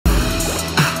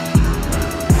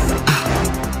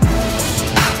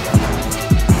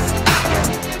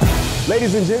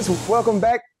Ladies and gents, welcome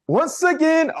back once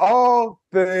again. All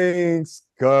things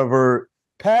covered.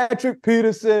 Patrick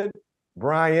Peterson,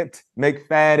 Bryant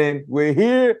McFadden. We're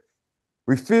here.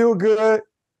 We feel good.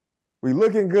 We're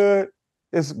looking good.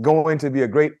 It's going to be a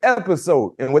great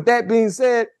episode. And with that being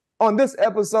said, on this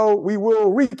episode, we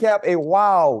will recap a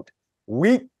wild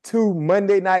Week 2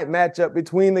 Monday night matchup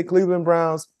between the Cleveland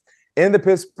Browns and the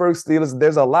Pittsburgh Steelers.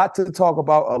 There's a lot to talk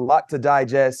about, a lot to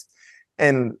digest,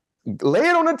 and lay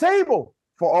it on the table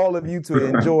for all of you to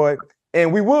enjoy.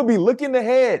 And we will be looking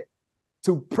ahead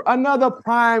to another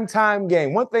primetime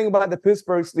game. One thing about the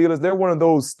Pittsburgh Steelers, they're one of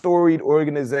those storied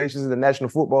organizations in the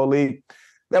National Football League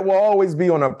that will always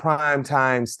be on a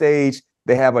primetime stage.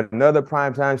 They have another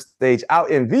primetime stage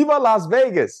out in Viva Las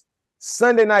Vegas,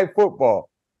 Sunday Night Football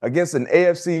against an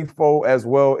AFC foe as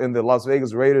well in the Las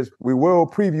Vegas Raiders. We will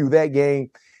preview that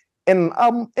game and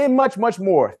much, much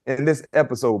more in this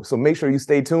episode. So make sure you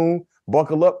stay tuned.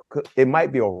 Buckle up. It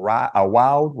might be a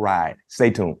wild ride.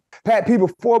 Stay tuned. Pat P,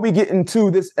 before we get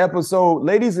into this episode,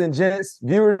 ladies and gents,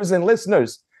 viewers and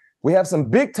listeners, we have some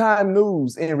big time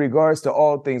news in regards to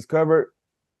all things covered,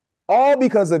 all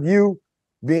because of you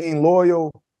being loyal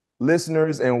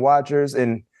listeners and watchers.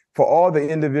 And for all the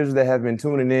individuals that have been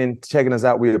tuning in, checking us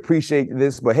out, we appreciate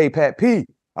this. But hey, Pat P,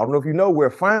 I don't know if you know,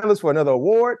 we're finalists for another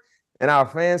award, and our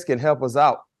fans can help us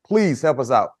out. Please help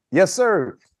us out. Yes,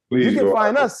 sir. Please, you can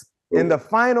find us in the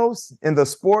finals in the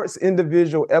sports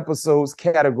individual episodes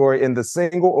category in the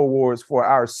single awards for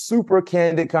our super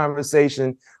candid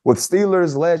conversation with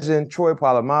Steelers legend Troy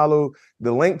Polamalu.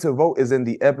 The link to vote is in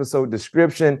the episode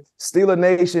description. Steeler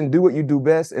Nation, do what you do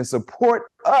best and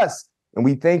support us. And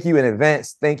we thank you in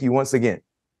advance. Thank you once again.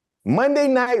 Monday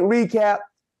night recap.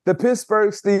 The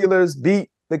Pittsburgh Steelers beat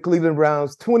the Cleveland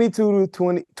Browns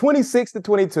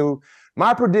 26-22.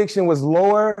 My prediction was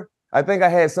lower. I think I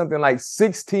had something like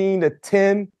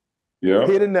 16-10. Yeah.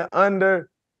 Hitting the under.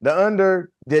 The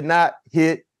under did not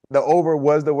hit. The over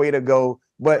was the way to go.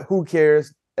 But who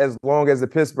cares as long as the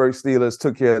Pittsburgh Steelers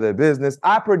took care of their business.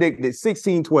 I predicted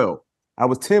 16-12. I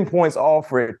was 10 points off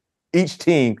for each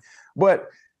team. But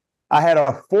I had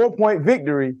a 4-point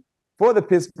victory for the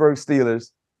Pittsburgh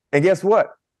Steelers. And guess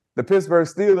what? The Pittsburgh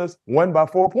Steelers won by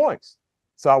 4 points.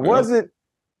 So I wasn't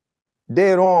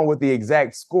dead on with the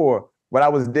exact score, but I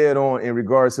was dead on in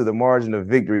regards to the margin of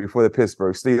victory for the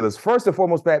Pittsburgh Steelers. First and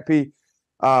foremost, Pat P,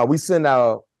 we send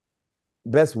our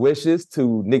best wishes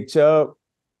to Nick Chubb,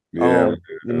 for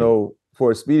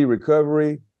a speedy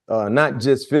recovery, not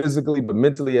just physically, but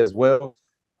mentally as well.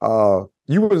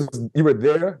 You were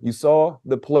there, you saw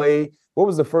the play. What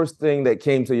was the first thing that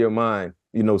came to your mind,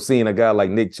 seeing a guy like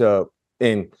Nick Chubb?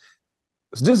 And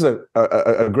it's just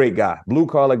a great guy,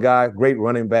 blue-collar guy, great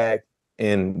running back.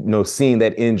 And, seeing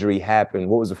that injury happen,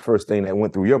 what was the first thing that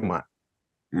went through your mind?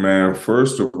 Man,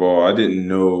 first of all, I didn't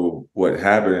know what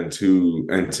happened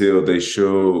until they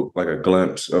showed like a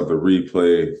glimpse of the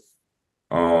replay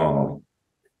on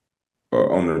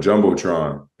the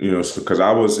Jumbotron, because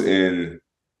I was in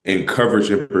coverage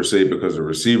per se because the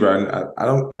receiver, I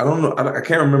don't know. I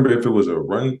can't remember if it was a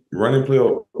running play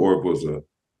or it was a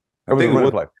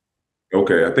running play.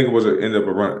 Okay, I think it was end up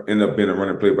being a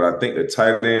running play, but I think the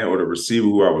tight end or the receiver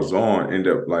who I was on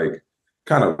ended up like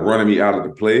kind of running me out of the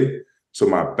play. So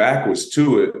my back was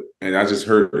to it, and I just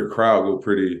heard the crowd go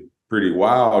pretty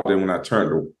wild. And when I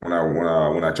turned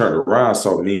around, I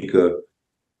saw Mika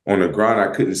on the ground. I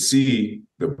couldn't see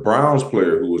the Browns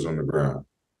player who was on the ground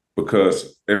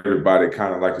because everybody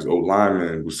kind of like his old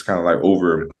lineman was kind of like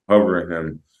over him, hovering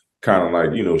him, kind of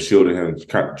like shielding him,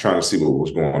 kind of trying to see what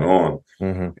was going on.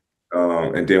 Mm-hmm.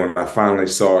 And then when I finally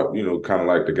saw, kind of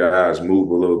like the guys move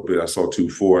a little bit, I saw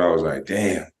 2-4. I was like,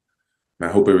 damn, man,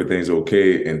 I hope everything's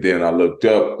okay. And then I looked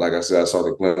up, like I said, I saw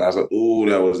the clip. I was like, oh,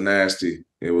 that was nasty.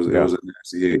 It was a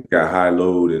nasty. It got high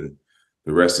load, and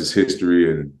the rest is history.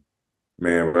 And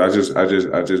man, but I just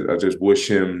wish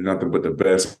him nothing but the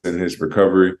best in his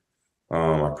recovery.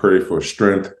 I pray for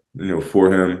strength,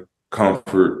 for him,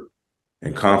 comfort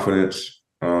and confidence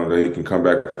that he can come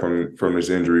back from this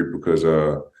injury because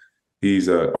he's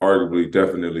arguably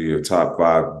definitely a top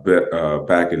 5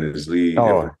 back in his league.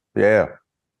 Oh, yeah.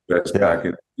 Best back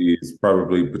in the league. It's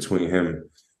probably between him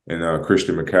and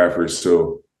Christian McCaffrey.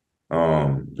 So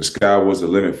the sky was the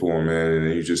limit for him, man.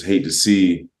 And you just hate to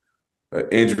see an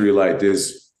injury like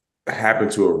this happen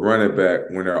to a running back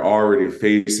when they're already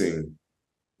facing,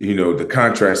 the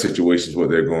contract situations,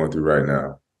 what they're going through right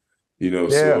now.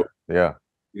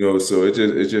 So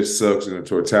it just sucks in the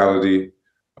totality.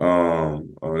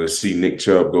 To see Nick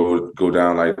Chubb go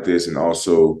down like this, and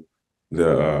also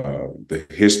the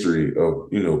history of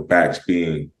backs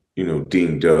being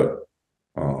deemed up.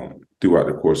 throughout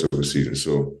the course of the season.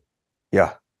 So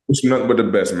yeah, it's nothing but the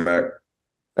best, Mac.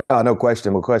 no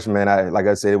question, man. Like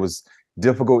I said, it was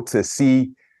difficult to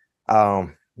see,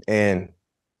 and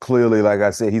clearly, like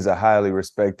I said, he's a highly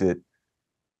respected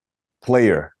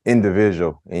player,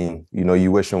 individual, and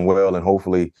you wish him well, and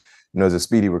hopefully, there's a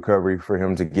speedy recovery for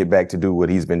him to get back to do what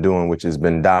he's been doing, which has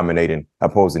been dominating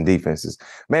opposing defenses.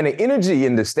 Man, the energy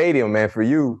in the stadium, man, for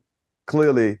you,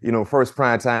 clearly, first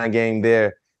primetime game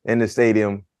there in the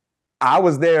stadium. I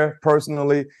was there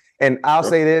personally, and I'll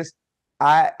say this: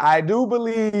 I do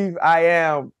believe I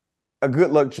am a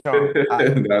good luck charm. I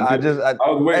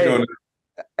was waiting on it.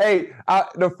 Hey,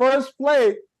 the first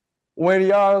play when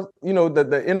y'all,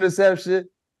 the interception,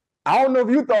 I don't know if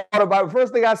you thought about it.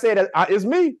 First thing I said, it's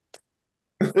me.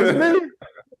 It's me.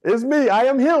 It's me. I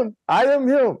am him.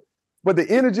 But the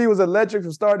energy was electric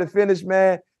from start to finish,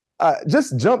 man.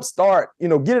 Just jump start,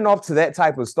 getting off to that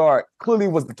type of start clearly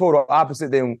was the total opposite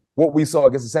than what we saw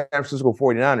against the San Francisco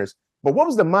 49ers. But what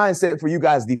was the mindset for you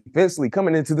guys defensively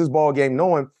coming into this ball game,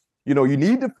 knowing, you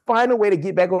need to find a way to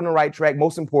get back on the right track,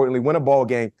 most importantly, win a ball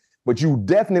game, but you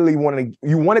definitely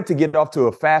wanted to get off to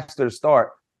a faster start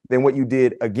than what you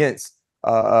did against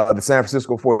the San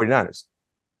Francisco 49ers.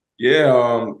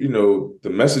 Yeah, the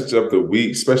message of the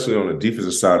week, especially on the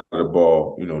defensive side of the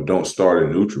ball, don't start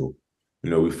in neutral.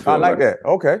 We felt I like that.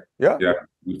 Okay. Yeah. Yeah.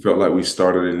 We felt like we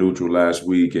started in neutral last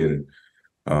week and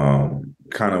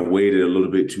kind of waited a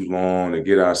little bit too long to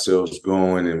get ourselves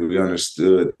going. And we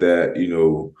understood that,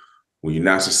 when you're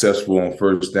not successful on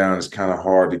first down, it's kind of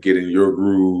hard to get in your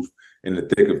groove in the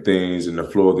thick of things in the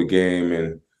flow of the game.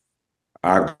 And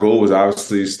our goal was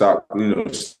obviously stop,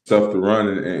 stuff the run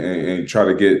and try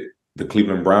to get the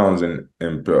Cleveland Browns in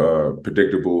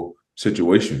predictable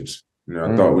situations.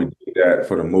 I thought we did that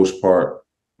for the most part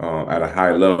at a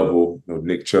high level.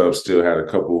 Nick Chubb still had a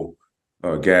couple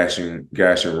gashing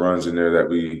runs in there that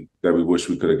we wish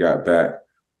we could have got back.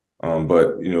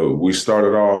 But we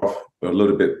started off a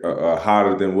little bit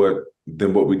hotter than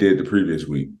what we did the previous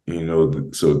week.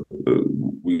 So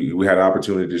we had an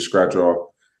opportunity to scratch off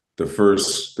the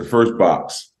first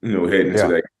box. Heading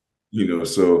into that.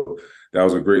 So that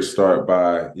was a great start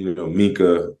by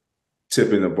Mika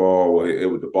tipping the ball.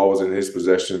 The ball was in his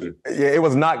possession. Yeah, it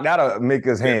was knocked out of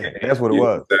Mika's hand. That's what it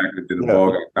was. Exactly. Then the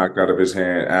ball got knocked out of his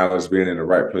hand. Alex being in the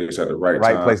right place at the right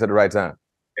time. Right place at the right time.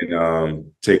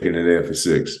 And taking it in for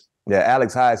 6. Yeah,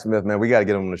 Alex Highsmith, man, we got to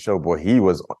get him on the show, boy. He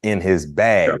was in his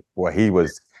bag. Yeah. Boy, he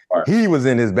was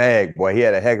in his bag. Boy, he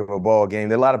had a heck of a ball game.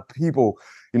 There are a lot of people,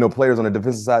 players on the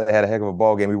defensive side that had a heck of a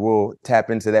ball game. We will tap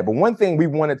into that. But one thing we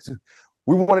wanted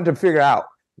to figure out,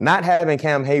 not having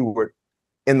Cam Hayward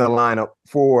in the lineup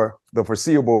for the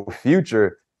foreseeable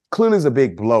future clearly is a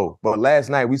big blow. But last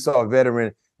night we saw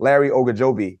veteran Larry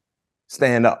Ogunjobi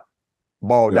stand up,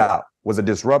 balled out, was a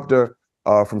disruptor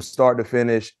from start to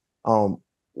finish.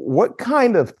 What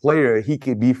kind of player he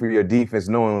could be for your defense,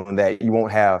 knowing that you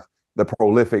won't have the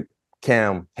prolific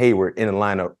Cam Hayward in the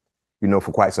lineup,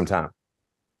 for quite some time?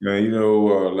 Man,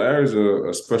 Larry's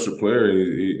a special player.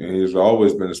 He's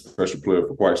always been a special player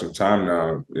for quite some time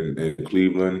now in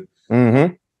Cleveland,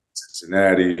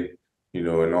 Cincinnati,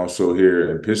 and also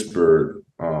here in Pittsburgh.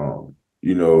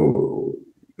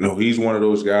 He's one of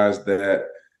those guys that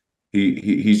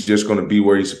he's just going to be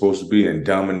where he's supposed to be and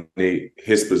dominate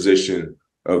his position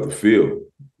of the field.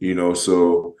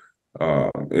 So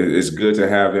it's good to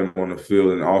have him on the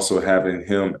field and also having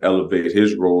him elevate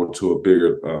his role to a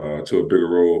bigger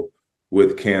role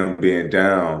with Cam being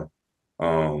down.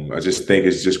 I just think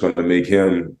it's just going to make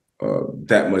him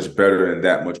that much better and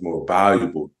that much more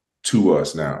valuable to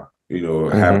us now. Having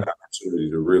the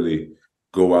opportunity to really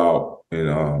go out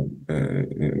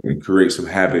and create some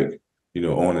havoc,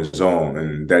 on his own,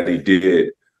 and that he did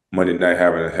Monday night,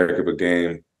 having a heck of a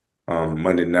game.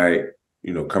 Monday night,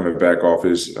 coming back off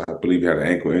I believe he had an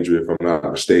ankle injury, if I'm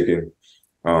not mistaken,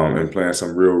 and playing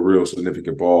some real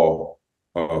significant ball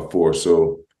for us.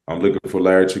 So I'm looking for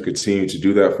Larry to continue to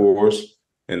do that for us,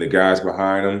 and the guys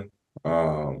behind him,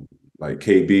 like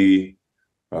KB,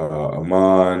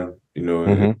 Amon,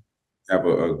 have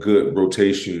a good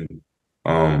rotation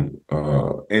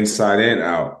inside and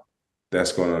out.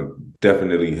 That's going to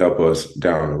definitely help us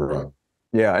down the road.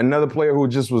 Yeah, another player who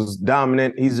just was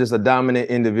dominant. He's just a dominant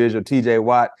individual, TJ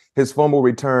Watt. His fumble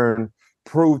return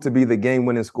proved to be the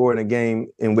game-winning score in a game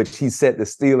in which he set the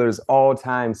Steelers'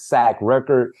 all-time sack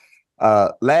record.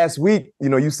 Last week,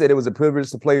 you said it was a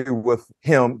privilege to play with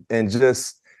him and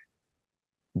just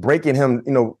breaking him,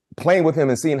 playing with him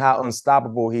and seeing how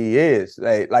unstoppable he is.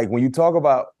 Like when you talk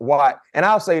about Watt, and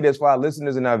I'll say this for our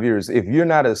listeners and our viewers, if you're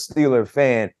not a Steeler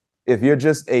fan, if you're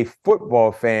just a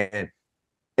football fan,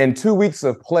 in 2 weeks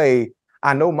of play,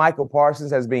 I know Michael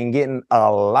Parsons has been getting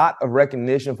a lot of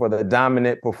recognition for the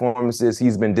dominant performances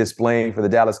he's been displaying for the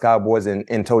Dallas Cowboys.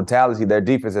 In totality, their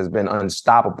defense has been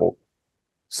unstoppable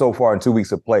so far in 2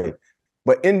 weeks of play.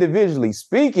 But individually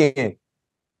speaking,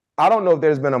 I don't know if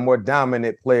there's been a more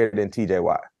dominant player than TJ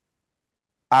Watt.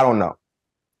 I don't know.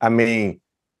 I mean,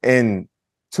 in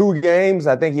 2 games,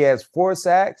 I think he has 4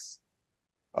 sacks,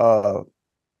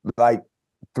 like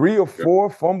 3 or 4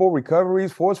 fumble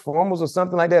recoveries, forced fumbles or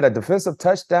something like that, a defensive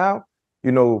touchdown,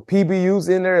 PBUs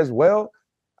in there as well.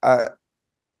 I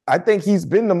think he's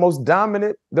been the most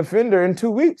dominant defender in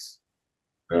 2 weeks.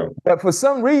 Yeah. But for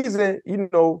some reason,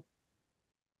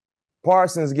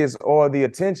 Parsons gets all the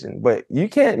attention, but you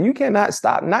cannot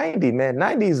stop 90, man.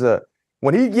 90's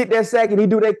when he get that sack and he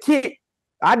do that kick,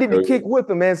 I did the kick with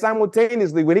him, man,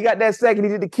 simultaneously. When he got that sack and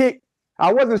he did the kick,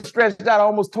 I wasn't stretched out. I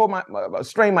almost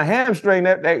strained my hamstring.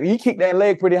 That he kicked that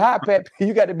leg pretty high, Pat.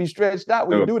 You got to be stretched out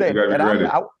when you do that. And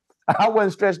I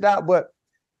wasn't stretched out, but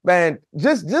man,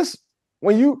 just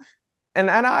when you and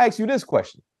I'll ask you this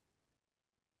question.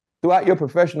 Throughout your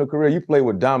professional career, you played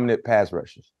with dominant pass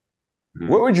rushers.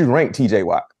 Mm-hmm. Where would you rank TJ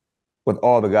Watt with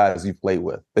all the guys you played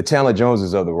with? The Chandler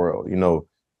Joneses of the world,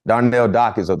 Darnell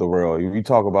Dockets of the world. You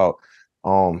talk about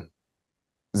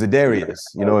Za'Darius,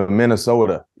 in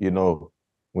Minnesota,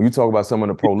 when you talk about some of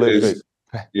the prolific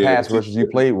pass rushers you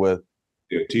played with.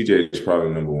 Yeah, TJ is probably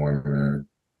number 1, man.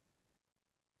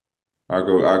 I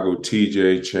go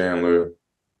TJ, Chandler,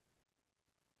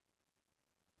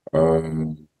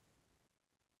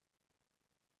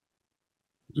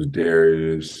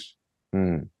 Za'Darius.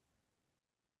 Because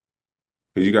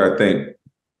you got to think,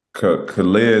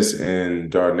 Calais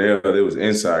and Darnell, they was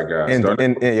inside guys.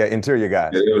 Interior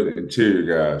guys. Yeah, they was interior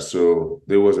guys. So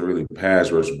they wasn't really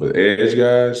pass rushers, but edge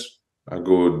guys, I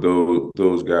go with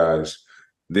those guys.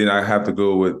 Then I have to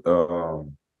go with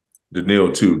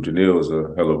Daniil too. Daniil is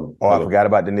a hell of. I forgot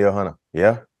about Daniil Hunter.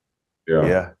 Yeah.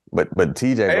 But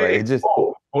TJ, bro, it just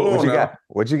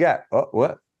what you got? Oh,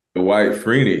 what? The Wyatt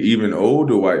Freeney, even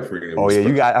older Wyatt Freeney. Oh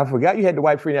yeah, I forgot you had the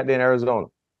Wyatt Freeney out there in Arizona.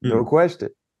 No question.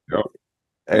 Yep.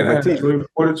 And I had Joey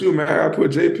Porter too, man. I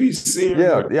put JP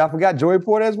Senior. Yeah, I forgot Joey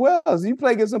Porter as well. So you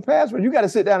play against some pass rushers. You got to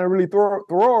sit down and really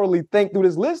thoroughly think through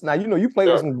this list. Now you play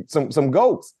with some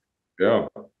goats. Yeah.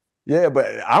 Yeah, but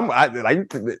I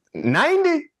like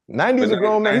 90. 90 is a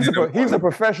grown man. He's a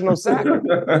professional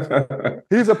sacker.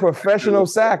 He's a professional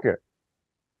sacker.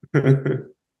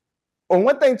 On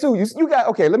one thing too, you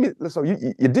got so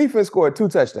your defense scored 2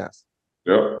 touchdowns.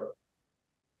 Yep.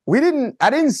 I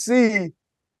didn't see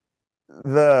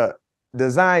the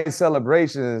design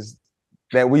celebrations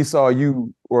that we saw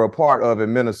you were a part of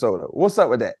in Minnesota. What's up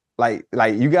with that? Like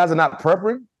you guys are not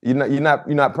prepping? You're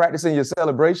not practicing your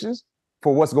celebrations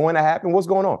for what's going to happen? What's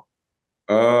going on?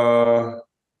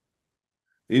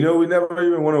 We never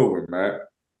even went over it, Matt,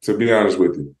 to be honest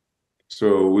with you.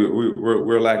 So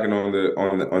we're lacking on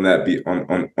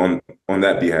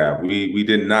that behalf. We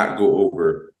did not go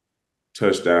over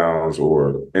touchdowns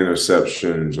or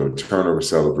interceptions or turnover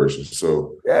celebrations.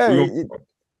 So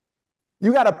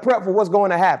you got to prep for what's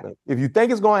going to happen. If you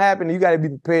think it's going to happen, you got to be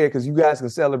prepared because you guys can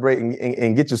celebrate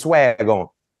and get your swag on.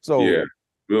 So yeah,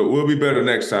 we'll be better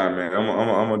next time, man. I'm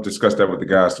gonna discuss that with the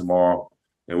guys tomorrow,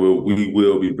 and we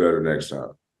will be better next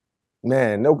time.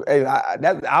 Man, no,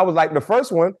 I was like the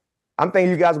first one. I'm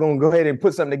thinking you guys are gonna go ahead and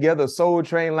put something together, Soul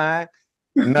Train line,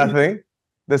 nothing.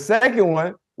 The second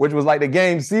one, which was like the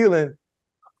game sealing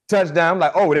touchdown, I'm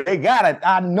like,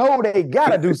 I know they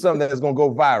gotta do something that's gonna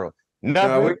go viral.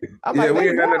 Nothing. We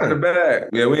ain't had nothing in the bag.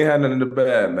 Yeah, we ain't had nothing in the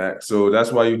bag, Mac. So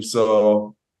that's why you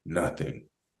saw nothing.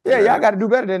 Yeah, y'all got to do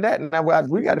better than that. Now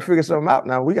we got to figure something out.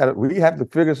 Now we have to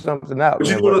figure something out. But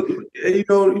you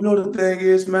know the thing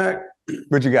is, Mac.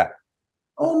 What you got?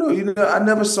 Oh no, I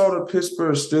never saw the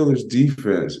Pittsburgh Steelers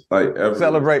defense like ever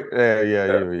celebrate. Yeah.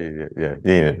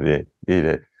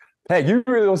 Hey, you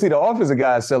really don't see the offensive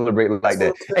guys celebrate like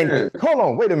that. And hold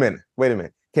on, wait a minute.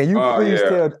 Can you please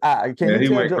tell? He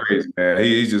went crazy, man.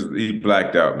 He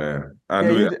blacked out, man.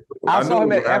 I saw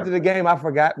him after the game. I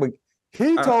forgot, but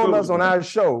he told us on our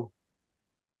show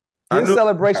his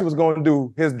celebration was going to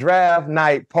do his draft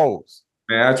night pose.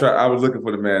 Man, I was looking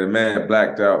for the man. The man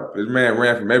blacked out. This man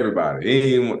ran from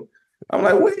everybody. I'm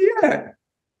like, where he at?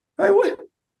 Like, what?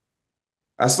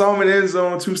 I saw him in the end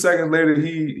zone. 2 seconds later,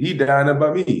 he died up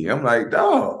by me. I'm like,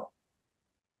 dog.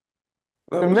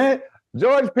 Man,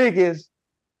 George Pickens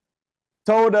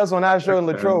told us on our show in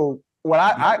Latrobe. Well,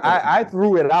 I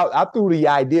threw it out. I threw the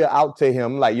idea out to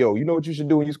him, like, yo, you know what you should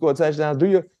do when you score touchdowns?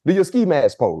 Do your ski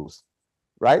mask pose,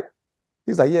 right?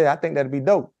 He's like, yeah, I think that'd be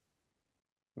dope.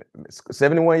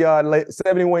 71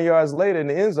 yards later in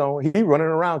the end zone, he running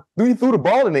around. He threw the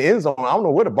ball in the end zone. I don't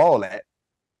know where the ball at.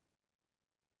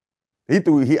 I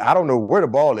don't know where the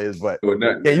ball is, but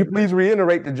can you please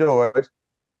reiterate to George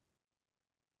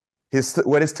his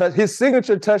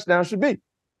signature touchdown should be?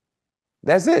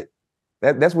 That's it.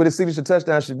 That's what his signature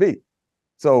touchdown should be.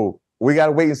 So we got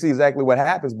to wait and see exactly what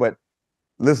happens. But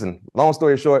listen, long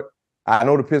story short, I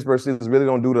know the Pittsburgh Steelers really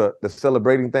don't do the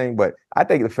celebrating thing, but I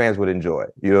think the fans would enjoy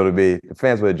it. You know what I mean? The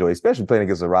fans would enjoy it, especially playing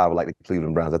against a rival like the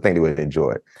Cleveland Browns. I think they would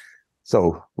enjoy it.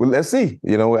 So let's see.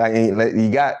 You know, you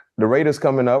got the Raiders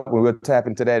coming up. We'll tap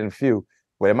into that in a few.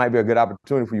 But it might be a good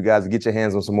opportunity for you guys to get your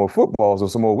hands on some more footballs or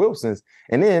some more Wilsons,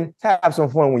 and then have some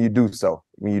fun when you do so.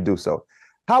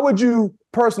 How would you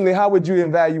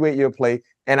evaluate your play?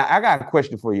 And I got a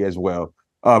question for you as well.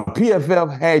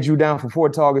 PFF had you down for 4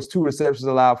 targets, 2 receptions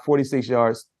allowed, 46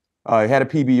 yards, had a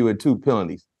PBU and 2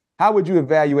 penalties. How would you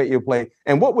evaluate your play?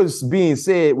 And what was being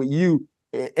said with you?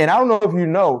 And I don't know if you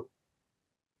know,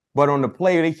 but on the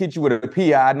play, they hit you with a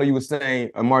PI. I know you were saying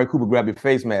Amari Cooper grabbed your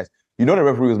face mask. You know the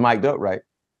referee was mic'd up, right?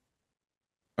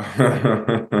 No,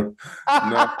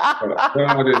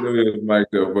 I didn't know he was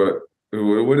mic'd up, but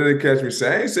what did they catch me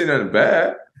saying? I ain't say nothing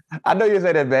bad. I know you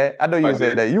said that bad. I know you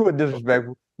said that. You were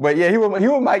disrespectful. But yeah, he was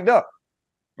mic'd up.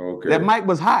 Okay. That mic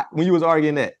was hot when you was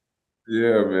arguing that.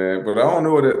 Yeah, man. But I don't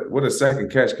know what a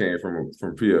second catch came from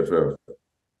PFF.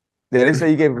 Yeah, they say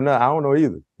you gave him none. I don't know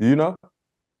either. Do you know?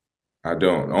 I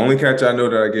don't. The only catch I know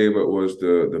that I gave up was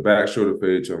the back shoulder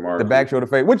fade to Amari. The back shoulder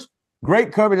fade, which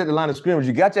great coverage at the line of scrimmage.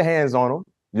 You got your hands on them.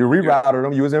 You rerouted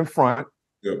them. You was in front.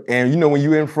 Yep. And you know when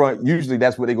you're in front, usually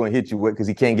that's what they're going to hit you with because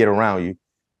he can't get around you.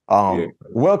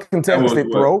 Well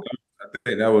contested throw. I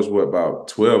think that was about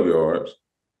 12 yards.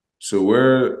 So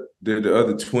where did the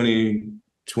other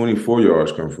 24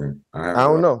 yards come from? I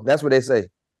don't know. That's what they say.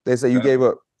 They say you gave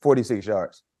up 46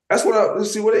 yards. That's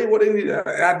let's see what they need.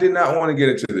 I did not want to get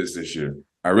into this year.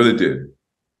 I really didn't.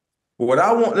 But what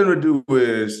I want them to do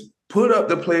is put up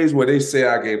the plays where they say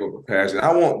I gave up a pass. And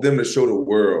I want them to show the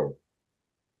world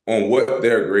on what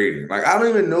they're grading. Like, I don't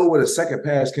even know where the second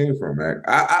pass came from, man.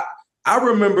 I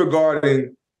remember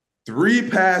guarding 3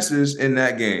 passes in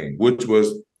that game, which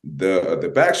was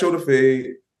the back shoulder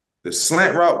fade, the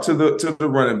slant route to the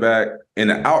running back, and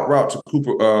the out route to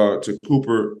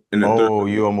Cooper in the third. Oh,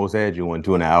 you almost had you one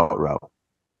too in the out route.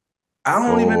 I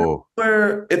don't even know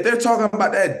where, if they're talking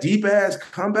about that deep ass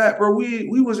comeback, bro. We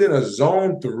was in a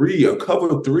zone 3, a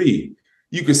cover 3.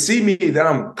 You can see me that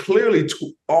I'm clearly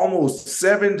almost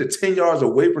 7 to 10 yards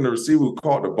away from the receiver who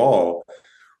caught the ball.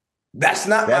 That's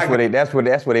not that's my what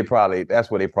they probably.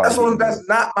 That's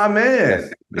not my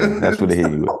man. That's what they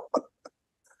hit you with.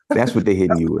 That's what they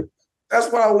hitting you with.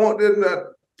 That's what I want them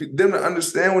to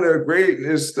understand when they're grading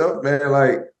this stuff, man.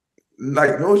 Like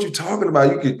know what you're talking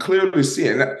about. You can clearly see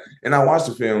it. And I watched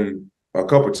the film a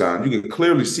couple times. You can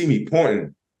clearly see me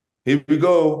pointing. Here we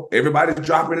go. Everybody's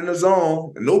dropping in the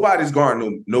zone. Nobody's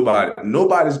guarding nobody.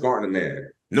 Nobody's guarding a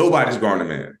man. Nobody's guarding a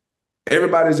man.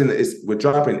 Everybody's we're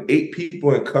dropping 8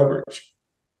 people in coverage.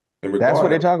 That's what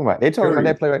they're talking about. They're talking about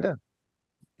that play right there.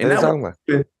 And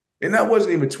that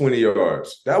wasn't even 20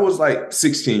 yards. That was like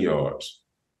 16 yards.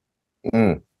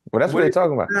 Well, that's what they're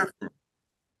talking about.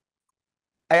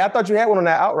 Hey, I thought you had one on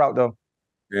that out route, though.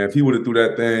 Yeah, if he would have threw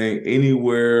that thing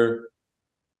anywhere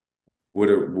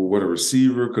where a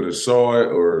receiver could have saw it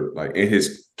or like in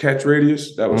his catch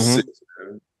radius, that was 6.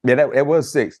 Man. Yeah, that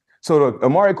was 6. So the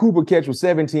Amari Cooper catch was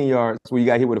 17 yards where you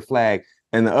got hit with a flag,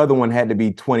 and the other one had to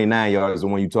be 29 yards, the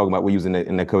one you're talking about, we're using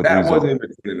in the cover 3 zone. That wasn't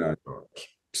even 29 yards.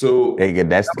 So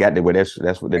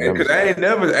that's what they're because I ain't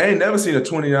never seen a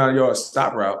 29-yard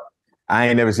stop route. I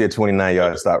ain't never seen a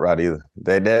 29-yard stop route either.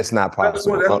 That's not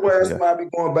possible. That's why I be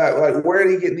going back. Like, where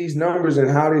do you get these numbers and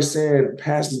how they saying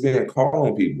passes being called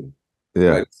on people?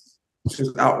 Yeah, like, it's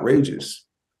just outrageous.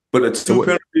 But the 2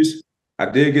 penalties, I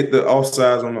did get the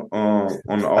offsides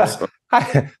on the offside.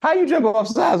 How you jump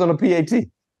offsides on a PAT?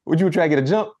 Would you try to get a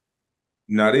jump?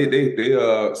 No,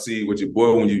 they see what your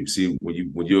boy when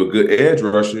you're a good edge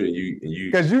rusher and you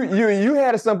because you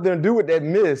had something to do with that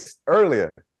miss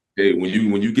earlier. Hey, when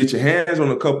you get your hands on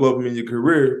a couple of them in your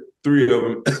career, 3 of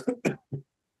them,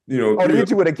 they hit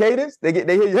you with a cadence. They hit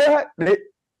you.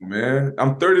 Man,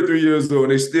 I'm 33 years old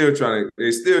and they still trying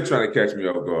to catch me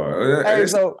off guard. Hey,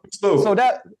 so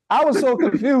that I was so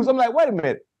confused. I'm like, wait a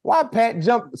minute, why Pat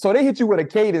jumped? So they hit you with a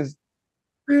cadence,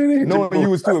 knowing you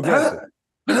was too aggressive.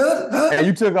 And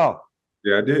you took off.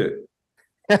 Yeah, I did.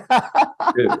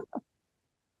 I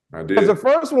did. Because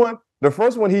the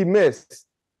first one he missed,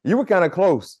 you were kind of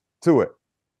close to it.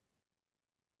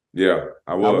 Yeah,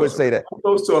 I was. I would say that. I'm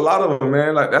close to a lot of them,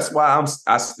 man. Like that's why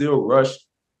I still rush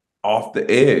off the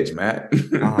edge, man.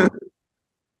 Uh-huh.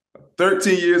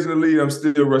 13 years in the league, I'm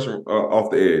still rushing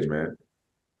off the edge, man.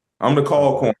 I'm the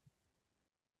call corner.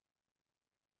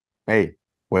 Hey,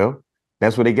 well,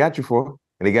 that's what they got you for.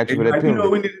 And they got you for that penalty. You know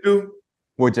what we need to do?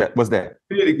 What's that?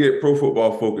 We need to get Pro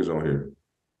Football Focus on here.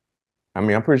 I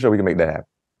mean, I'm pretty sure we can make that happen.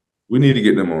 We need to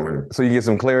get them on here. So you get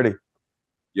some clarity?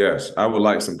 Yes, I would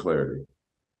like some clarity.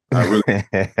 I really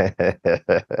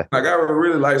I would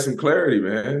really like some clarity,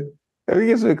 man. We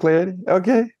get some clarity.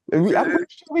 Okay. I'm pretty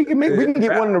sure we can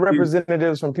get one of the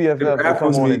representatives from PFF to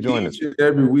come on and join us.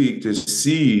 Every week to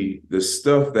see the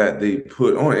stuff that they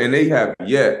put on, and they have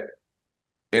yet.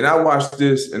 And I watch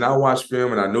this, and I watch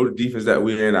film, and I know the defense that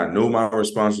we're in. I know my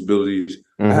responsibilities.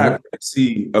 I have to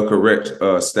see a correct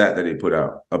stat that they put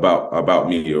out about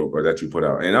me or that you put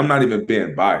out, and I'm not even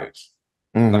being biased.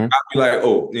 Like, I'd be like,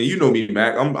 oh, and you know me,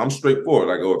 Mac. I'm straightforward.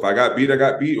 Like, oh, if I got beat, I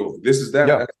got beat. Or if this is that.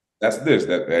 Yeah. That's this.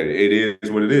 That it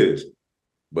is what it is.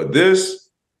 But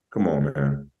this, come on,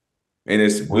 man. And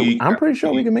it's week. I'm pretty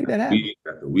sure we can make that happen. Week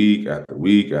after week after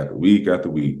week after week after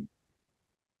week.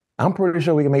 I'm pretty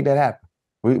sure we can make that happen.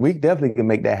 We definitely can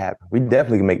make that happen. We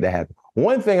definitely can make that happen.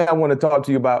 One thing I want to talk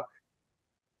to you about.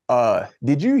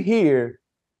 Did you hear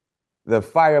the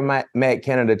Fire Matt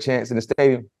Canada chants in the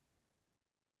stadium?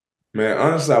 Man,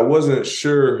 honestly, I wasn't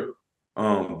sure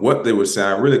what they were saying.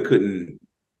 I really couldn't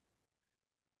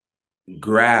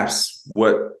grasp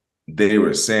what they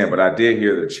were saying, but I did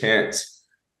hear the chants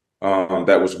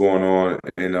that was going on,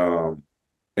 and I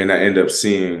ended up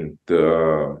seeing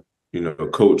the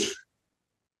coach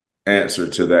answer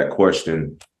to that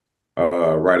question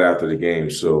right after the game.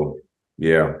 So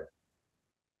yeah.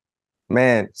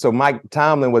 Man, so Mike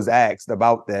Tomlin was asked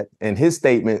about that, and his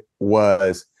statement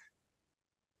was,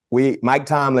 Mike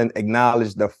Tomlin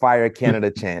acknowledged the Fire Canada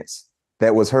chants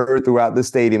that was heard throughout the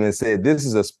stadium and said, this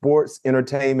is a sports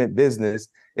entertainment business.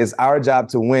 It's our job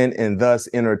to win and thus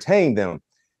entertain them.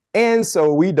 And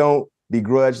so we don't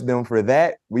begrudge them for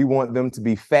that. We want them to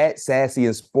be fat, sassy,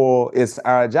 and spoiled. It's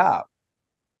our job.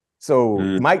 So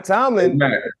Mike Tomlin,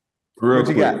 what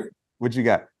you got? What you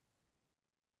got?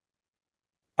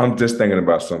 I'm just thinking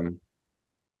about something.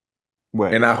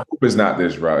 What? And I hope it's not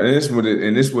this route. And this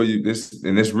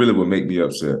really will make me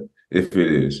upset if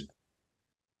it is.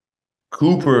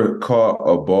 Cooper caught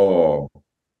a ball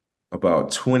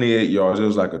about 28 yards. It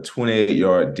was like a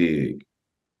 28-yard dig.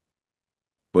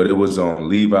 But it was on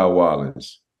Levi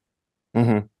Wallace.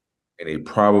 And they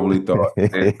probably thought,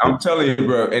 and I'm telling you,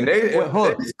 bro, and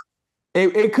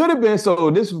it could have been, so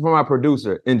this is from my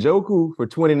producer, Njoku for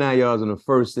 29 yards on the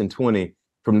first and 20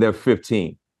 from their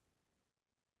 15.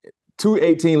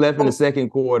 2:18 left in the second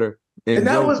quarter. And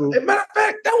that was, as a matter of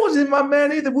fact, that wasn't my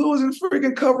man either. We was in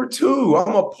freaking cover 2.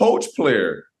 I'm a poach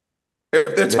player.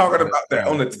 If they're talking about that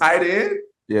on the tight end.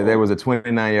 Yeah, there was a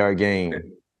 29-yard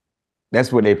gain.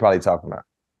 That's what they probably talking about.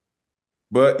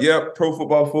 But yeah, Pro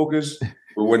Football Focus.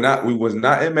 We was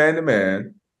not in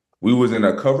man-to-man. We was in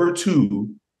a cover 2.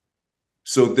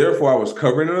 So therefore, I was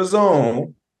covering in a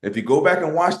zone. If you go back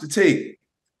and watch the tape,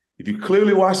 if you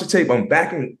clearly watch the tape, I'm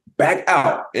backing back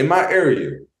out in my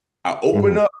area. I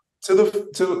open up to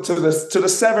the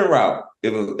 7 route.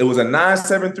 It was a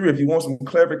 9-7-3. If you want some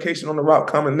clarification on the route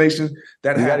combination,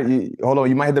 hold on.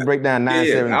 You might have to break down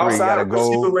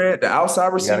 9-7-3. The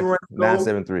outside receiver ran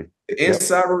 9-7-3. The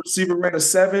inside receiver ran a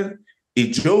 7.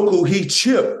 Njoku, he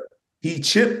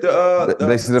chipped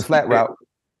the flat route.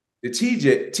 The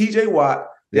TJ Watt.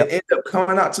 They ended up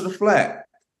coming out to the flat.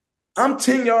 I'm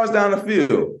 10 yards down the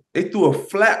field. They threw a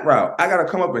flat route. I got to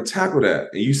come up and tackle that.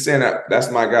 And you saying that's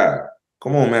my guy.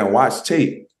 Come on, man. Watch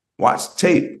tape.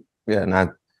 Yeah,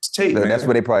 tape, man. That's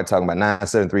what they probably talking about.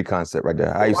 9-7-3 concept right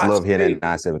there. I used to love hearing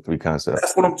that 9-7-3 concept.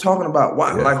 That's what I'm talking about.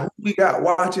 Like who we got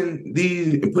watching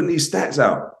these and putting these stats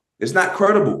out? It's not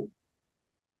credible.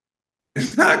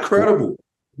 It's not credible.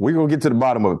 We're gonna get to the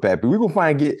bottom of it, Pappy.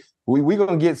 We're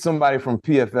gonna get somebody from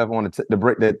PFF on the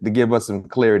break to give us some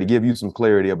clarity, give you some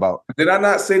clarity about. Did I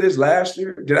not say this last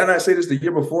year? Did I not say this the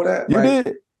year before that? You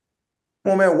did.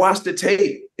 Come on, man, watch the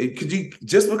tape.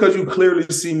 Just because you clearly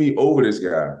see me over this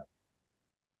guy,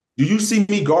 do you see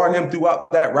me guard him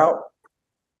throughout that route?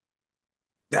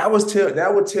 That would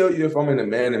tell you if I'm in a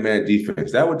man-to-man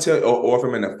defense. That would tell, or if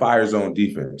I'm in a fire zone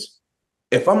defense.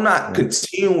 If I'm not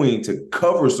continuing to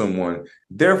cover someone,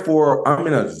 therefore I'm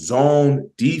in a zone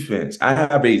defense. I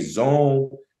have a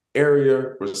zone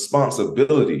area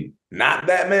responsibility, not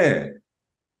that man.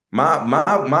 My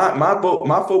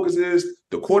focus is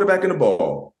the quarterback and the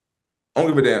ball. I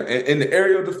don't give a damn. In the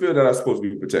area of the field that I'm supposed to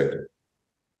be protecting.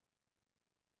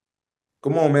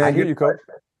 Come on, man. I hear you, coach.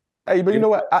 Hey, but you know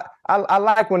what? I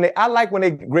like when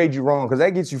they grade you wrong because that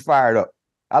gets you fired up.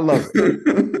 I love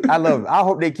it. I love it. I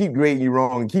hope they keep grading you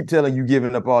wrong and keep telling you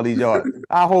giving up all these yards.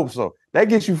 I hope so. That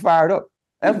gets you fired up.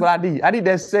 That's what I need. I need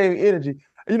that same energy.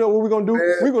 You know what we're going to do?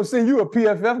 We're going to send you a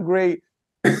PFF grade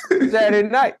Saturday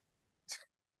night.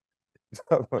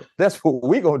 That's what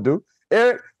we're going to do.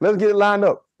 Eric, let's get it lined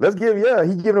up. Let's give,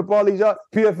 he giving up all these yards.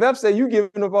 PFF say you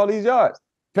giving up all these yards.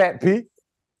 Pat P.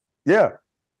 Yeah.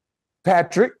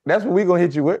 Patrick, that's what we're going to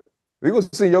hit you with. We're going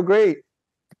to see your grade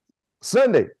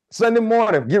Sunday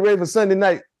morning. Get ready for Sunday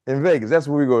night in Vegas. That's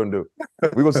what we're going to do.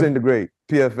 We're going to send the grade,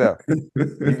 PFF.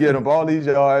 You get up all these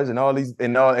yards and all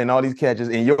these catches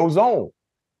in your zone.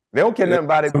 They don't care nothing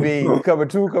about it being cover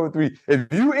 2, cover 3.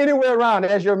 If you anywhere around,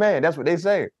 that's your man. That's what they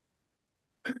say.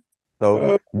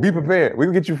 So be prepared. We're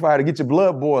going to get you fired to get your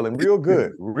blood boiling real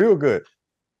good. Real good.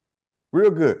 Real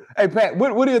good. Hey, Pat,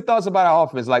 what are your thoughts about our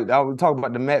offense? Like, I was talking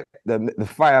about the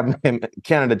Fire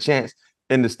Canada chants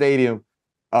in the stadium.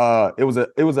 It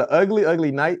was an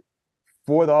ugly night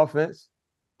for the offense.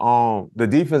 The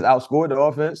defense outscored the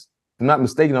offense. If I'm not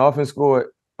mistaken, the offense scored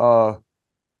 12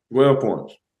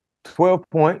 points. 12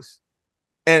 points.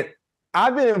 And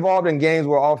I've been involved in games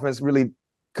where offense really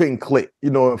couldn't click.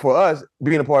 You know, for us,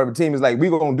 being a part of a team is like,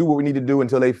 we're going to do what we need to do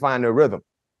until they find their rhythm.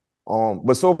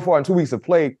 But so far in 2 weeks of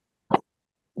play,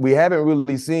 we haven't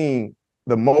really seen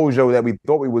the mojo that we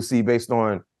thought we would see based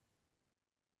on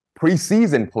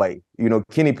preseason play. You know,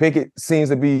 Kenny Pickett seems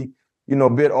to be, a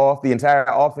bit off. The entire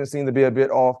offense seems to be a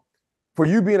bit off. For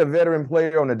you being a veteran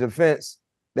player on the defense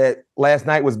that last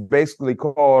night was basically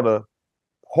called a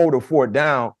hold the fort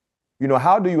down,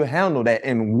 how do you handle that?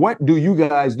 And what do you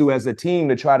guys do as a team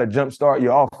to try to jumpstart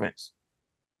your offense?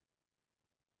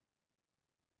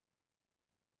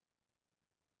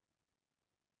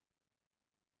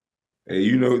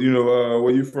 Hey,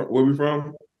 where you from? Where we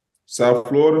from? South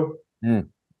Florida. Yeah.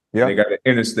 They got an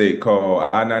interstate called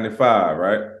I-95,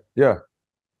 right? Yeah.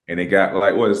 And they got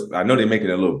I know they're making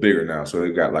it a little bigger now. So they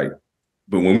got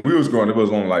but when we was growing, it was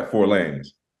only 4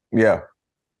 lanes. Yeah.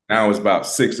 Now it's about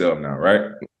 6 of them now, right?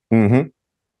 Mm-hmm.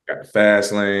 Got the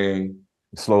fast lane,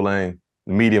 slow lane,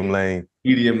 medium lane,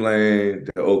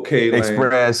 the okay lane.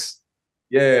 Express.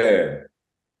 Yeah.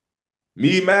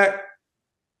 Me, Mac,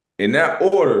 in that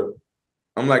order,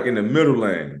 I'm in the middle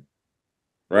lane,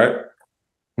 right?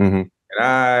 Mm-hmm.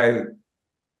 And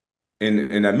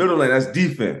in that middle lane, that's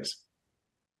defense.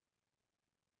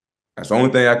 That's the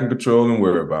only thing I can control and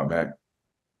worry about, Mac.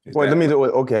 Wait, let me do it.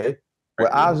 Okay. Well,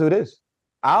 I'll do this.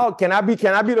 Can I be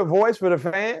the voice for the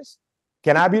fans?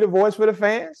 Can I be the voice for the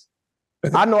fans?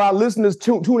 I know our listeners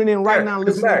tuning in right now,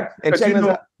 listening and checking us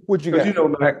out. What you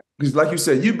got? Mac, because like you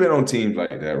said, you've been on teams like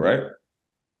that, right?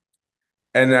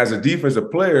 And as a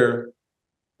defensive player,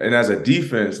 and as a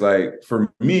defense,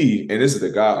 for me, and this is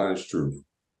the God honest truth,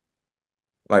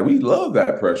 we love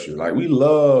that pressure. We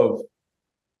love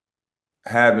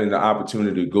having the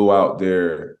opportunity to go out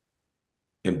there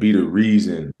and be the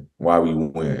reason why we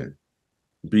win,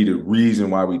 be the reason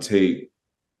why we take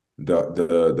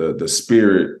the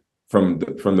spirit from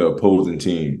the opposing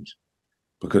teams,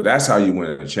 because that's how you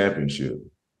win a championship.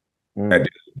 At the end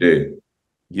of the day.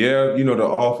 Yeah, the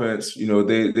offense,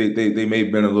 they may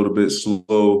have been a little bit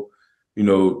slow,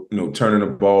 turning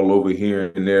the ball over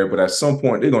here and there, but at some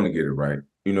point they're going to get it right.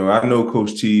 I know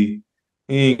Coach T,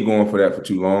 he ain't going for that for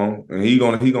too long, and he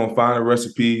gonna find a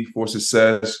recipe for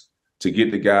success to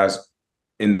get the guys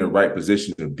in the right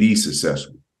position to be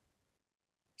successful.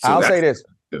 So I'll say this: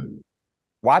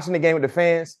 watching the game with the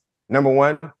fans, number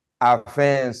one, our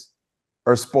fans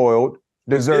are spoiled.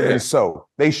 Deserving so.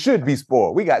 They should be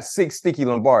spoiled. We got 6 sticky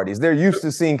Lombardis. They're used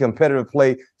to seeing competitive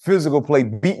play, physical play,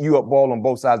 beat you up ball on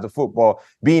both sides of football,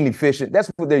 being efficient. That's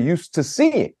what they're used to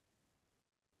seeing.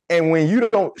 And when you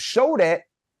don't show that,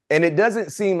 and it doesn't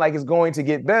seem like it's going to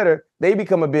get better, they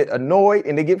become a bit annoyed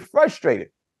and they get frustrated.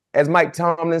 As Mike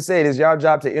Tomlin said, it's your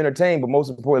job to entertain, but most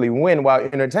importantly, win while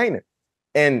entertaining.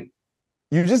 And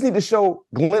you just need to show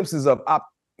glimpses of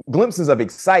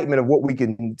excitement of what we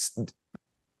can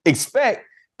expect,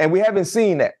 and we haven't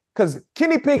seen that, because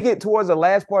Kenny Pickett towards the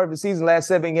last part of the season, last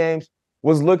 7 games,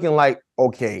 was looking like,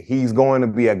 okay, he's going to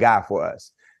be a guy for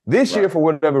us. This year, for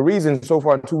whatever reason, so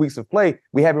far in 2 weeks of play,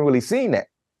 we haven't really seen that.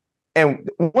 And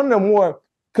one of the more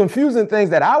confusing things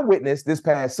that I witnessed this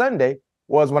past Sunday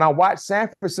was when I watched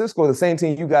San Francisco, the same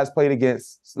team you guys played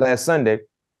against last Sunday,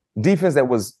 defense that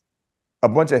was a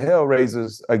bunch of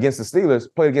hellraisers against the Steelers,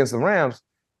 played against the Rams.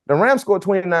 The Rams scored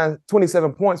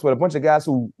 27 points with a bunch of guys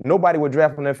who nobody would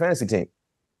draft on their fantasy team.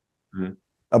 Mm-hmm.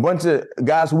 A bunch of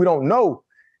guys who we don't know.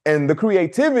 And the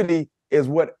creativity is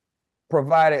what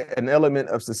provided an element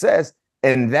of success.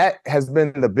 And that has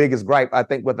been the biggest gripe, I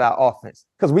think, with our offense.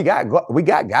 Because we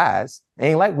got guys.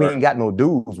 Ain't like we ain't got no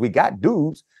dudes. We got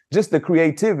dudes. Just the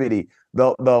creativity,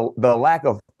 the lack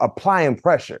of applying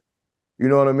pressure. You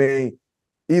know what I mean?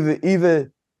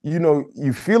 Either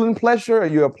you feeling pressure or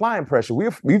you're applying pressure.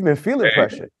 We've been feeling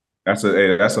pressure. That's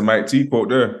a Mike T quote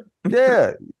there.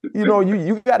 Yeah.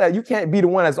 You can't be the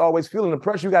one that's always feeling the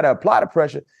pressure. You gotta apply the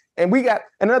pressure. And we got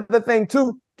another thing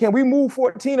too. Can we move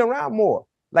 14 around more?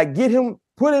 Like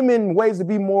put him in ways to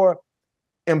be more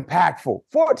impactful.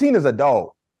 14 is a dog.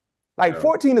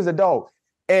 14 is a dog.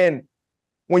 And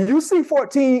when you see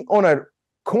 14 on a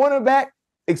cornerback,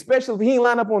 especially if he ain't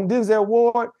line up on Denzel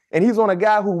Ward and he's on a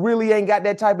guy who really ain't got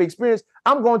that type of experience,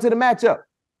 I'm going to the matchup.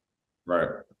 Right.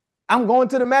 I'm going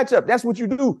to the matchup. That's what you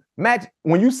do.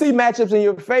 When you see matchups in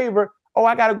your favor,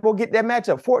 I got to go get that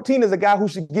matchup. 14 is a guy who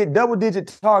should get double-digit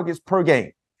targets per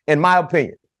game, in my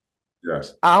opinion.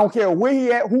 Yes. I don't care where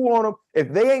he at, who on him.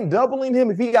 If they ain't doubling him,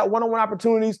 if he got one-on-one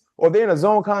opportunities or they're in a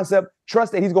zone concept,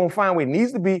 trust that he's going to find where he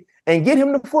needs to be and get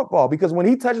him the football, because when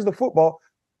he touches the football,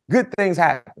 good things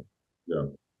happen. Yeah.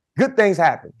 Good things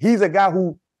happen. He's a guy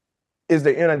who is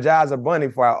the Energizer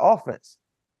Bunny for our offense.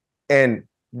 And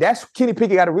that's Kenny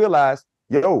Pickett got to realize,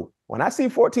 when I see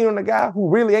 14 on the guy who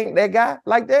really ain't that guy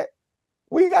like that,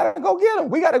 we got to go get him.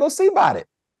 We got to go see about it.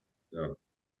 Yeah.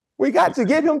 We got to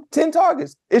give him 10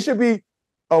 targets. It should be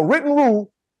a written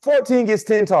rule. 14 gets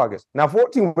 10 targets. Now,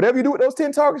 14, whatever you do with those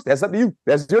 10 targets, that's up to you.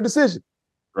 That's your decision.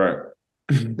 Right.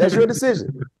 That's your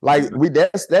decision.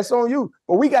 That's on you.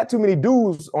 But we got too many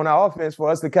dudes on our offense for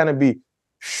us to kind of be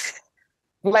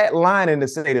flat-lining, to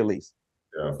say the least.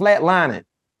 Yeah. Flat-lining.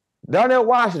 Darnell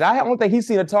Washington, I don't think he's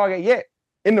seen a target yet.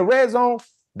 In the red zone,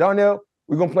 Darnell,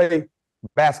 we're going to play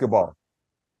basketball.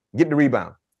 Get the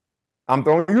rebound. I'm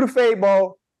throwing you the fade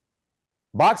ball.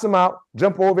 Box him out,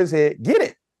 jump over his head, get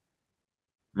it.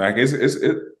 Mac,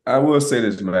 I will say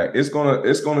this, Mac. It's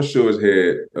gonna show his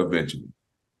head eventually.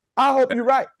 I hope you're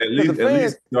right.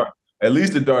 At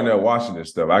least the Darnell Washington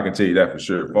stuff, I can tell you that for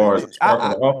sure. As far as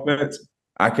sparking the offense,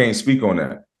 I can't speak on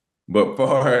that. But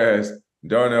far as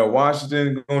Darnell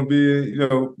Washington going to be,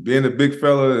 being a big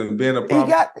fella and being a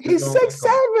problem. He's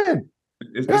 6'7".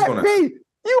 It's going to.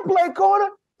 You play corner.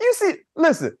 You see,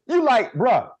 listen, you like,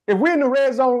 bruh, if we're in the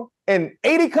red zone and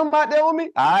 80 come out there with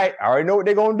me, all right, I already know what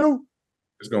they're going to do.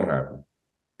 It's going to happen.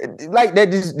 Like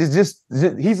that, just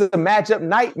he's a matchup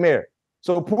nightmare.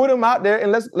 So put him out there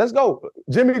and let's go.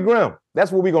 Jimmy Graham,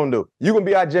 that's what we're going to do. You're going to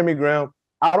be our Jimmy Graham.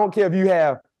 I don't care if you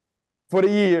have, for the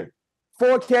year,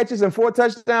 4 catches and 4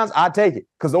 touchdowns, I'll take it,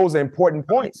 because those are important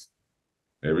points.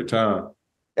 Every time.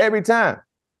 Every time.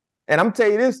 And I'm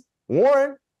telling you this,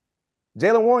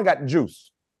 Jaylen Warren got the juice.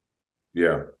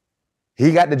 Yeah.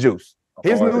 He got the juice.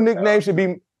 His new nickname should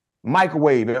be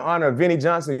Microwave, in honor of Vinnie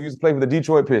Johnson, who used to play for the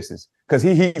Detroit Pistons, because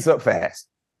he heats up fast.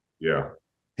 Yeah.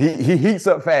 He heats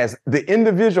up fast. The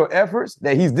individual efforts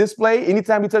that he's displayed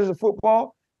anytime he touches the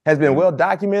football has been well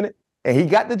documented, and he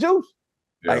got the juice.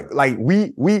 Yeah.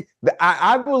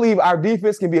 I believe our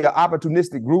defense can be an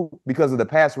opportunistic group because of the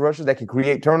pass rushers that can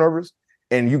create turnovers,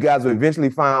 and you guys will eventually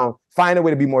find a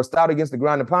way to be more stout against the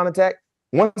ground and pound attack.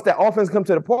 Once that offense comes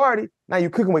to the party, now you're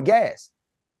cooking with gas.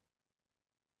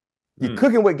 You're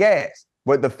cooking with gas.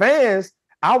 But the fans,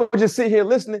 I would just sit here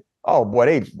listening. Oh, boy,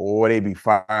 they be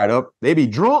fired up. They be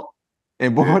drunk,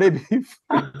 and boy, they be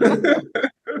fired up.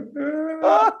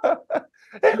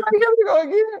 Here we go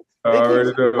again.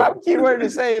 I keep running the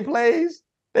same plays.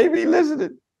 They be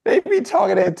listening. They be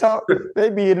talking that talk.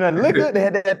 They be in that liquor. They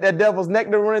had that devil's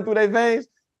nectar running through their veins.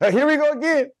 Here we go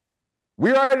again.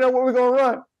 We already know what we're going to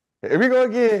run. Here we go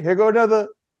again. Here go another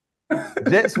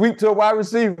jet sweep to a wide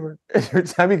receiver. Every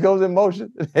time he goes in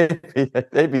motion,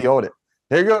 they be on it.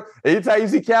 Here you go. Anytime you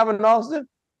see Calvin Austin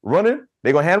running,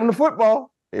 they're going to hand him the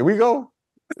football. Here we go.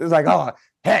 It's like, oh,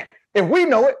 heck, if we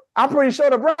know it, I'm pretty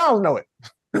sure the Browns know it.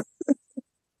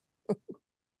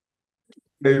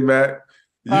 Hey, Matt,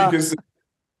 you can see.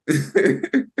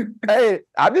 Hey,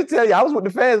 I'm just telling you, I was with the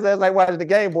fans last night watching the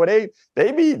game. Boy,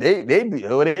 they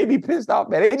be pissed off,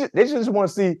 man. They just want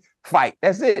to see fight.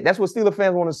 That's it. That's what Steelers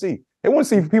fans want to see. They want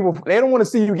to see people. They don't want to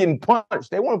see you getting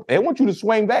punched. They want you to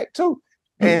swing back too.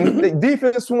 And the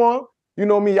defense swung. You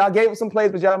know me. Y'all gave us some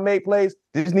plays, but y'all made plays.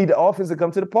 They just need the offense to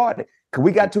come to the party, because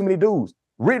we got too many dudes.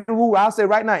 Written rule, I'll say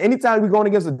right now, anytime we're going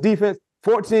against a defense,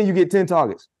 14, you get 10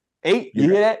 targets. 8, you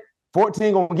hear that?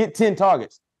 14 gonna get 10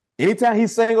 targets. Anytime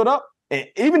he's singled up, and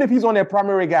even if he's on their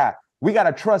primary guy, we got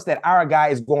to trust that our guy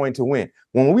is going to win.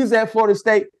 When we was at Florida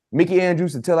State, Mickey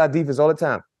Andrews would tell our defense all the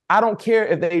time, I don't care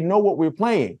if they know what we're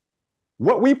playing.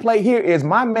 What we play here is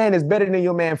my man is better than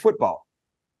your man football.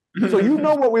 So you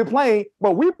know what we're playing,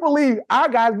 but we believe our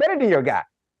guy's better than your guy.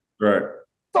 Right.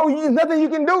 So there's nothing you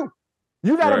can do.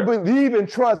 You got to believe and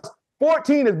trust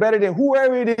 14 is better than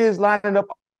whoever it is lining up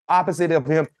opposite of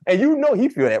him. And you know he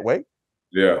feel that way.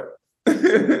 Yeah.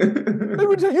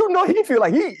 You know he feel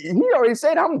like he already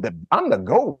said I'm the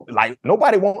GOAT. Like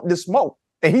nobody want this smoke.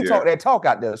 And he talked that talk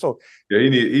out there. So he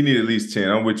need at least 10.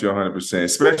 I'm with you 100%.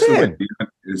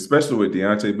 Especially with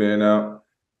Deontay being out.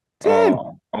 10.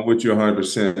 I'm with you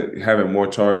 100%. Having more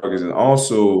targets and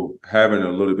also having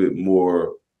a little bit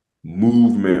more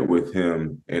movement with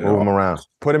him and move him around.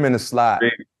 Put him in the slot.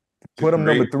 Put him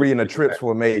number 3 in the trips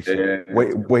formation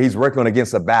where he's working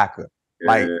against a backer.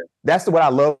 Like that's what I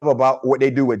love about what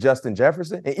they do with Justin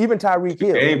Jefferson and even Tyreek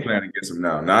Hill. Game plan against him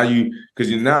now.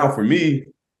 Now for me,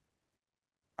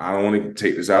 I don't want to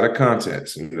take this out of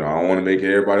context. I don't want to make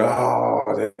everybody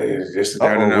this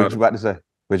that and what you about to say?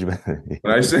 What you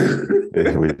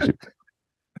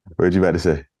about to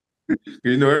say?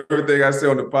 Everything I say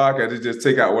on the podcast is just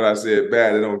take out what I said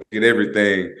bad. I don't get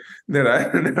everything that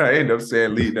I end up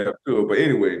saying leading up to it. But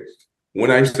anyway,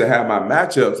 when I used to have my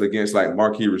matchups against like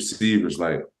marquee receivers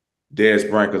like Dez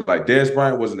Bryant, because like Dez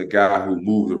Bryant wasn't a guy who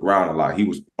moved around a lot. He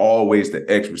was always the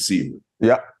X receiver.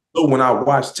 Yeah. So when I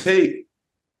watch tape,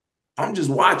 I'm just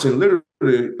watching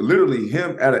literally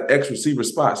him at an X receiver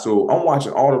spot. So I'm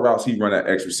watching all the routes he run at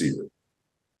X receiver.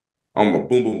 I'm a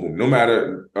boom, boom, boom. No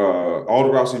matter all the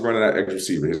routes he's running at X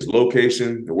receiver, his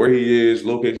location, where he is,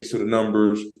 location to the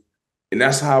numbers. And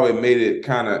that's how it made it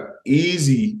kind of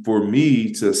easy for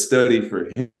me to study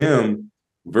for him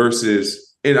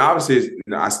versus, and obviously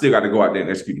I still got to go out there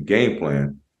and execute the game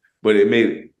plan, but it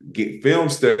made film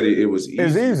study, it was easy.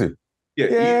 It's easy. Yeah.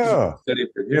 Easy to study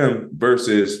for him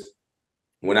versus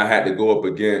when I had to go up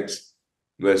against,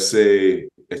 let's say,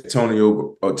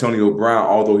 Antonio Brown,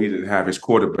 although he didn't have his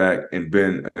quarterback and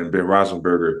Ben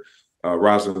Roethlisberger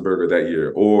that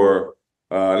year, or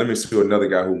let me see another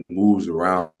guy who moves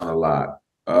around a lot.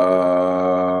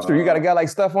 So you got a guy like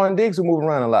Stephon Diggs who moves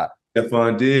around a lot.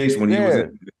 Stephon Diggs when he was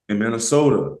in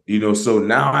Minnesota, so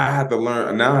now I have to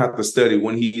learn. Now I have to study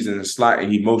when he's in the slot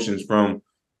and he motions from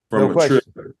a trip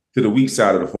to the weak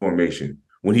side of the formation.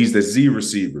 When he's the Z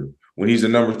receiver. When he's the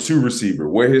number 2 receiver,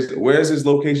 where's his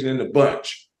location in the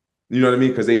bunch? You know what I mean?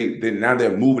 Because now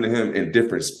they're moving to him in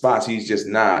different spots. He's just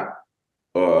not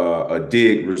an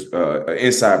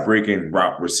inside breaking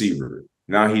route receiver.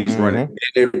 Now he's running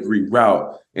every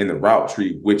route in the route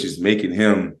tree, which is making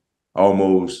him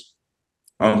almost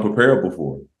unpreparable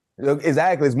for it.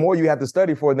 Exactly. It's more you have to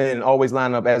study for than always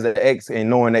line up as an X and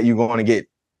knowing that you're going to get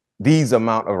these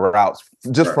amount of routes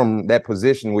just from that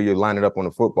position where you're lining up on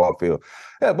the football field.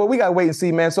 Yeah, but we got to wait and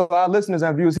see, man. So our listeners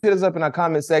and viewers, hit us up in our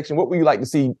comment section. What would you like to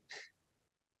see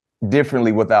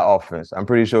differently with our offense? I'm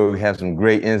pretty sure we have some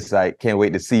great insight. Can't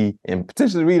wait to see and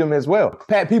potentially read them as well.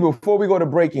 Pat, people, before we go to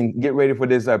break and get ready for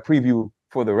this preview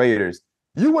for the Raiders,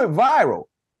 you went viral.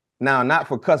 Now, not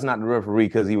for cussing out the referee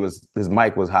because his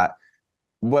mic was hot.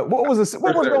 But what was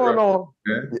going on?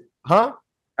 Man. Huh?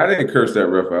 I didn't curse that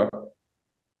ref out.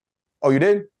 Oh, you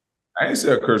did? I didn't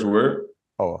say a curse word.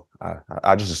 Oh,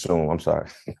 I just assume. I'm sorry.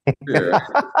 Yeah.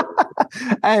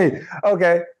 Hey,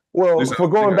 okay. Well, for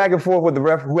going back and forth with the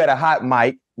ref who had a hot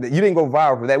mic, you didn't go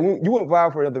viral for that. You went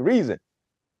viral for another reason.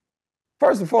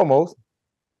 First and foremost,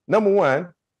 number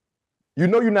one, you're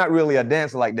not really a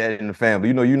dancer like that in the family.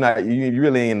 You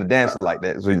really ain't a dancer like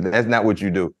that. So that's not what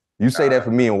you do. You say that for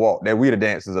me and Walt, that we're the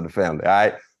dancers of the family, all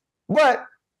right? But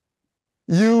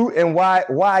you and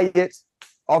Wyatt,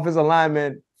 offensive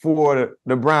lineman for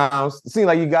the Browns, it seemed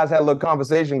like you guys had a little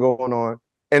conversation going on.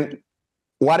 And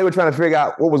while they were trying to figure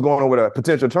out what was going on with a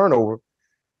potential turnover,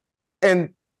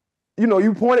 and what were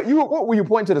you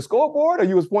pointing to the scoreboard or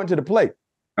you was pointing to the play?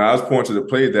 I was pointing to the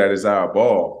play that is our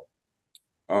ball.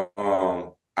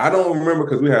 I don't remember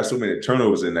because we had so many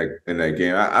turnovers in that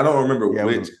game. I don't remember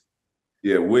which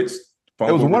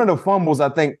fumble. It was one of the fumbles, I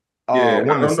think. One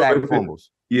of the sack fumbles.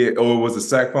 Or it was a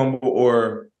sack fumble,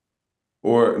 or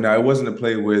no, it wasn't a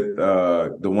play with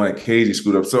the one Casey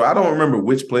screwed up. So I don't remember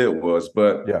which play it was,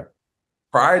 but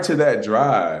prior to that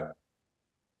drive,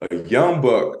 a young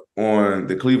buck on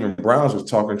the Cleveland Browns was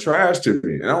talking trash to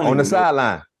me. On the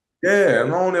sideline. Yeah,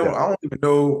 and I don't even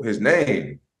know his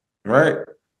name, right?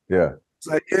 Yeah. It's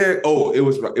like, it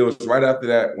was right after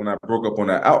that when I broke up on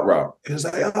that out route. It was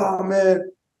like, oh,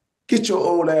 man, get your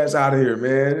old ass out of here,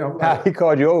 man. I'm like, he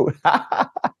called you old.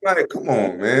 like, come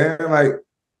on, man. Like,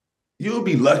 you'll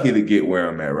be lucky to get where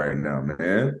I'm at right now,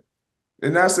 man.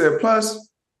 And I said, plus,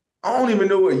 I don't even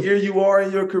know what year you are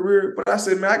in your career, but I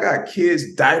said, man, I got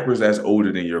kids' diapers that's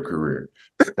older than your career.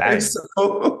 That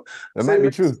might be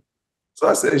true. So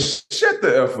I said, shut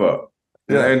the F up.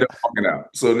 And I ended up walking out.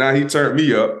 So now he turned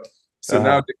me up. So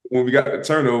now when we got the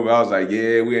turnover, I was like,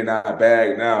 yeah, we in our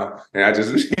bag now. And I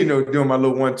just, doing my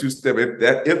little 1-2 step,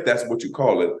 if that's what you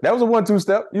call it. That was a 1-2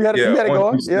 step. You had it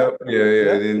going. Step.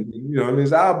 Yeah. And then,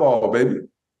 his eyeball, baby.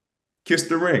 Kiss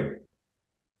the ring.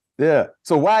 Yeah.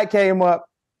 So Wyatt came up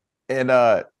and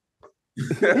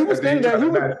he was standing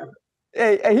there.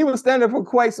 He was standing there for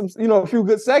quite some, a few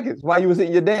good seconds while you was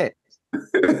hitting your dance.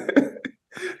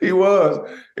 He was.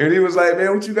 And he was like,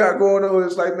 man, what you got going on?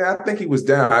 It's like, man, I think he was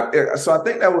down. So I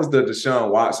think that was the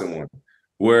Deshaun Watson one.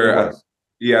 Where, I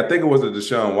think it was the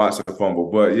Deshaun Watson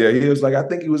fumble. But, yeah, he was like, I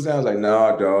think he was down. I was like,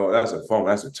 no, dog, that's a fumble.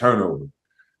 That's a turnover.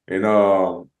 And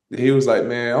he was like,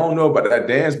 man, I don't know about that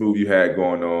dance move you had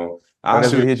going on. I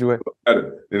should hit you with.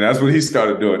 And that's when he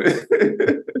started doing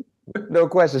it. No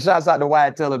question. Shouts out to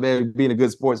Wyatt Teller, man, being a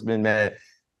good sportsman, man.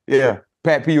 Yeah.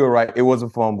 Pat P, you were right. It was a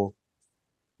fumble.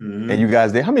 Mm-hmm. And you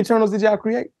guys did. How many turnovers did y'all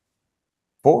create?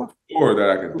 4? 4 that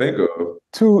I can think of.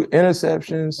 2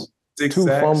 interceptions, 6 2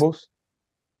 sacks. fumbles.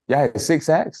 Y'all had 6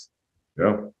 sacks?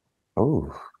 Yeah.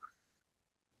 Oh.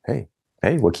 Hey,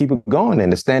 well, keep it going.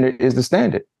 And the standard is the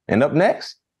standard. And up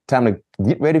next, time to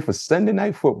get ready for Sunday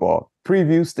Night Football.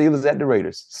 Preview Steelers at the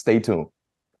Raiders. Stay tuned.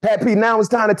 Pat P, now it's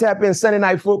time to tap in Sunday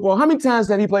Night Football. How many times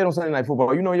have you played on Sunday Night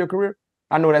Football? You know in your career?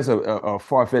 I know that's a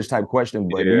far-fetched type question,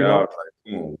 but yeah, I was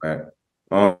like, come on, man.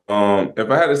 If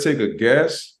I had to take a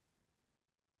guess,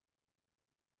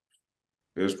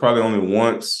 it was probably only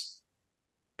once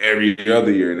every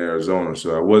other year in Arizona.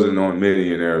 So I wasn't on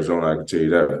many in Arizona, I can tell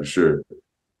you that for sure.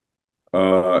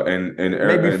 And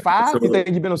maybe 5? You think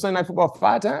you've been on Sunday Night Football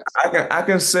 5 times? I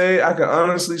can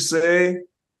honestly say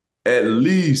at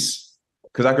least,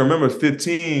 because I can remember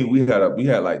 15, we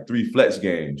had like 3 flex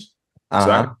games. So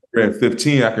I remember in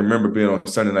 15, I can remember being on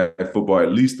Sunday Night Football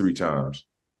at least 3 times.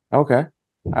 Okay.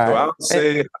 So I would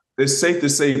say it's safe to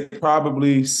say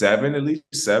probably 7, at least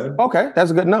 7. Okay, that's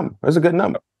a good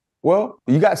number. Well,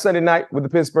 you got Sunday night with the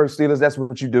Pittsburgh Steelers. That's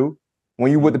what you do.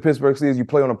 When you with the Pittsburgh Steelers, you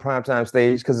play on a primetime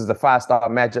stage because it's a 5-star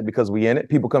matchup because we in it.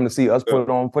 People come to see us put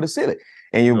on for the city.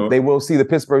 And they will see the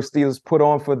Pittsburgh Steelers put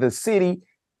on for the city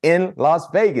in Las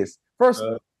Vegas. First,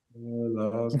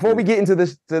 before we get into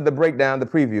this, to the breakdown, the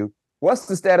preview, what's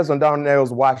the status on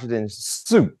Darnell's Washington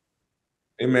suit?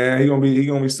 Hey man, he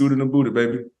gonna be suited and booted,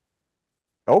 baby.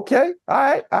 Okay,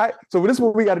 all right. So this is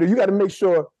what we got to do. You got to make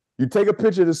sure you take a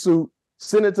picture of the suit,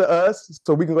 send it to us,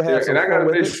 so we can go have some fun. And I got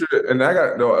to make sure. And I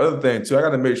got the other thing too. I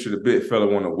got to make sure the big fella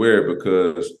want to wear it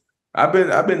because I've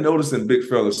been noticing big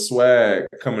fella's swag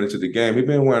coming into the game. He's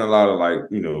been wearing a lot of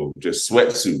just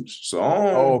sweatsuits. So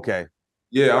okay.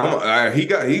 Yeah, he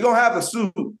gonna have the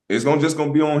suit. It's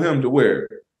gonna be on him to wear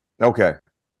it. Okay.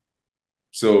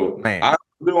 So man.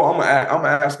 I'm gonna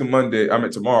ask him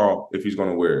tomorrow if he's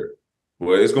gonna wear it.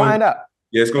 Well, it's gonna find out.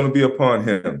 Yeah, it's gonna be upon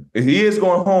him. He is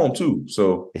going home too,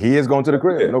 so he is going to the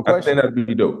crib. No question. I think that'd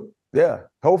be dope. Yeah,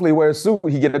 hopefully, wear a suit.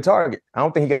 He get a target. I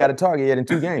don't think he got a target yet in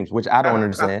 2 games, which I don't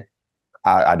understand.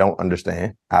 I don't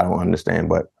understand.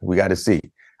 But we got to see.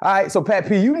 All right, so Pat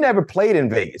P, you never played in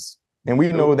Vegas, and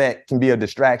we know that can be a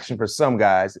distraction for some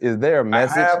guys. Is there a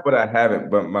message? I have, but I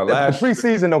haven't. But the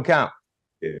preseason don't count.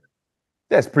 Yeah,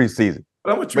 that's preseason.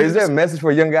 But is there a message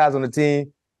for young guys on the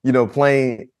team,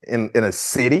 playing in a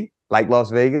city like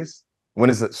Las Vegas when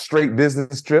it's a straight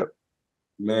business trip?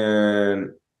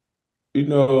 Man,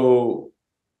 being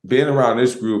around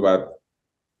this group, I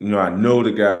know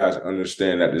the guys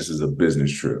understand that this is a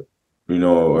business trip. And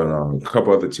a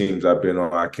couple other teams I've been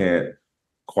on, I can't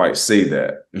quite say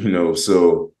that.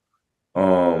 So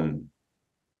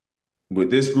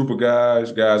with this group of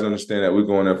guys understand that we're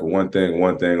going there for one thing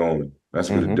only. That's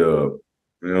for the dub.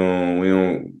 We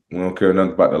don't care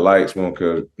nothing about the lights. We don't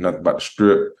care nothing about the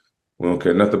strip. We don't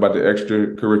care nothing about the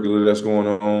extracurricular that's going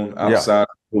on outside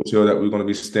the hotel that we're going to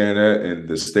be staying at and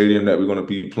the stadium that we're going to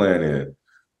be playing in.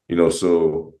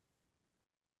 So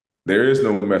there is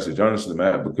no message, honestly,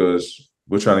 Matt, because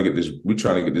we're trying to get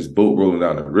this boat rolling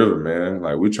down the river, man.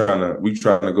 Like we're trying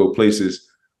to go places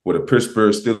where the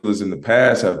Pittsburgh Steelers in the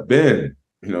past have been.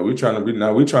 We're trying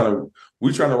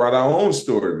to write our own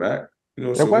story, Matt.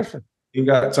 No question. You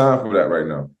got time for that right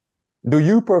now. Do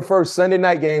you prefer Sunday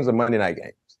night games or Monday night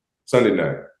games? Sunday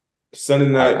night,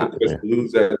 because we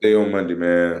lose that day on Monday,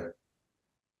 man.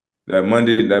 That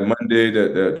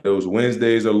Monday, those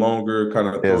Wednesdays are longer, kind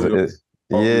of.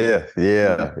 Yeah.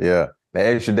 The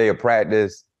extra day of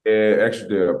practice. Yeah, extra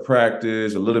day of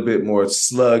practice, a little bit more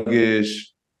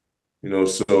sluggish,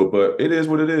 but it is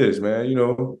what it is, man.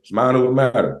 It's mind over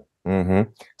matter. Mm-hmm.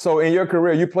 So in your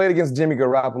career, you played against Jimmy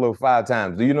Garoppolo 5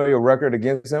 times. Do you know your record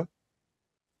against him?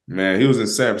 Man, he was in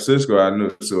San Francisco, I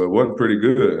knew, so it wasn't pretty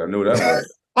good. I know that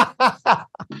much.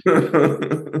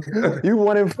 You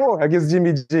 1-4 against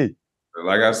Jimmy G.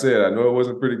 Like I said, I know it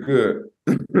wasn't pretty good.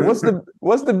 What's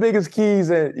the biggest keys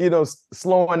in,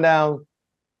 slowing down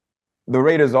the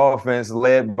Raiders offense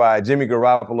led by Jimmy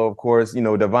Garoppolo, of course,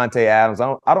 Devontae Adams.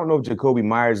 I don't know if Jacoby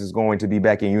Myers is going to be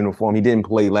back in uniform. He didn't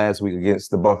play last week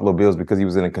against the Buffalo Bills because he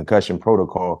was in a concussion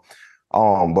protocol.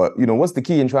 But what's the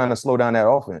key in trying to slow down that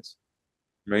offense?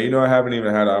 Man, I haven't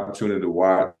even had an opportunity to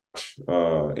watch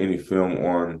any film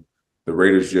on the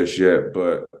Raiders just yet.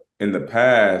 But in the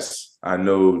past, I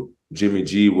know Jimmy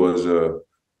G was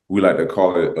we like to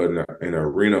call it an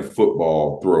arena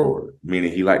football thrower,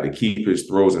 meaning he liked to keep his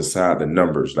throws inside the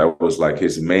numbers. That was like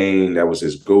that was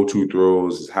his go-to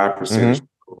throws, his high percentage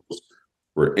throws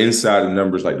were inside the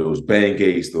numbers, like those bang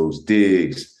gates, those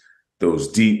digs, those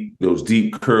deep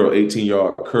curl,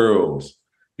 18-yard curls,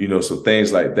 so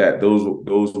things like that.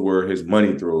 Those were his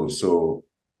money throws. So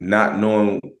not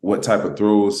knowing what type of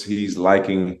throws he's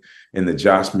liking in the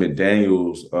Josh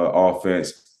McDaniels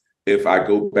offense, if I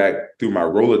go back through my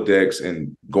Rolodex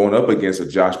and going up against a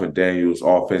Josh McDaniels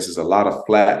offense, is a lot of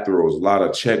flat throws, a lot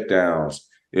of check downs.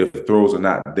 If throws are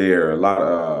not there, a lot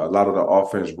of the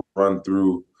offense run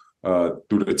through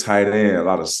the tight end, a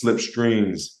lot of slip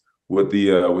screens with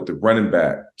the running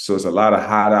back. So it's a lot of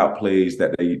hide out plays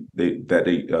that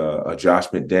Josh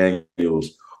McDaniels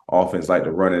offense like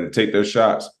to run and take their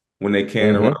shots when they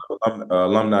can around the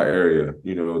alumni area.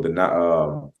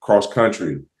 The cross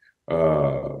country.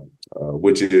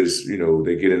 Which is,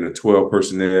 they get into 12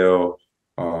 personnel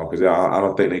because I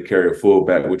don't think they carry a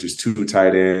fullback, which is 2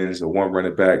 tight ends, a 1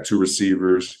 running back, 2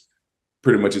 receivers.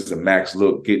 Pretty much it's a max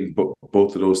look, getting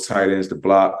both of those tight ends to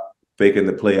block, faking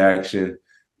the play action.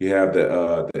 You have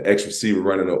the X receiver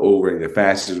running the over and the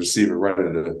fastest receiver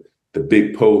running the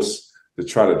big post to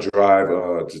try to drive,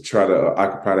 to try to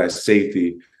occupy that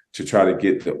safety, to try to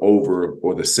get the over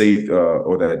or the safe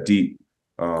or that deep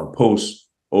post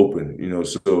open,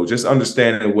 so just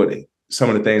understanding what some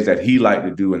of the things that he liked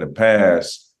to do in the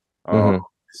past,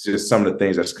 it's just some of the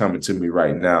things that's coming to me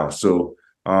right now. So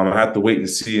I have to wait and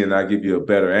see, and I'll give you a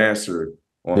better answer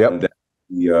on that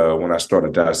when I start to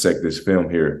dissect this film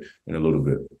here in a little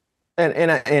bit.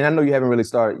 And I know you haven't really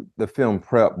started the film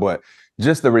prep, but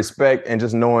just the respect and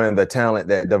just knowing the talent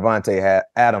that Devontae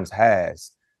Adams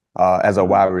has as a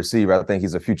wide receiver, I think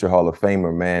he's a future Hall of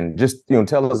Famer, man. Just,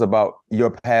 tell us about your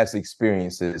past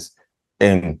experiences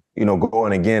and,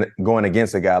 going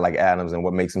against a guy like Adams and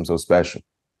what makes him so special.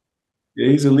 Yeah,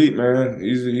 he's elite, man.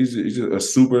 He's a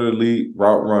super elite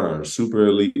route runner, super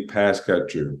elite pass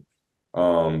catcher,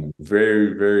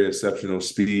 very, very exceptional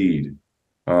speed,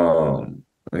 a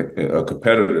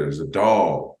competitor, he's a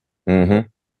dog.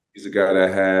 He's a guy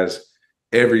that has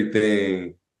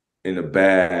everything in the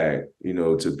bag,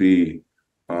 to be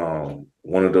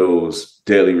one of those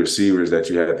deadly receivers that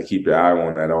you have to keep your eye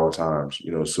on at all times.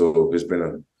 So it's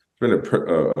been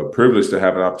a privilege to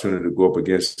have an opportunity to go up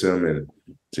against him and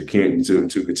to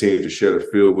continue to share the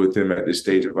field with him at this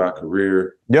stage of our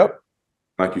career. Yep.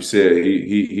 Like you said,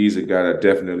 he's a guy that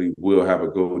definitely will have a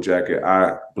gold jacket,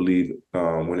 I believe,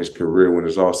 when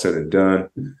it's all said and done.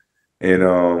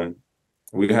 And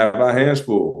we have our hands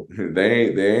full.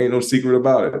 There ain't no secret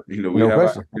about it. We have our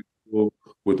hands full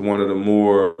with one of the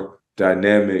more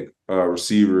dynamic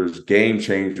receivers, game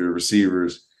changer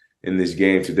receivers in this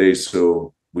game today.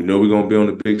 So we know we're going to be on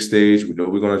the big stage. We know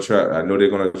we're going to try. I know they're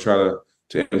going to try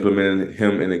to implement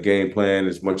him in the game plan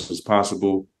as much as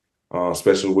possible,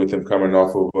 especially with him coming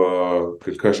off of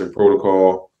concussion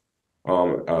protocol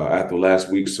after last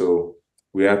week. So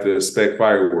we have to expect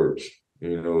fireworks,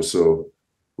 so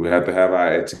we have to have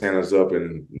our antennas up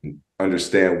and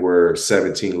understand where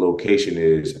 17 location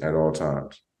is at all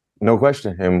times. No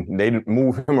question. And they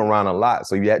move him around a lot.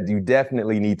 So you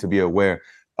definitely need to be aware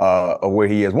of where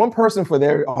he is. One person for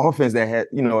their offense that had,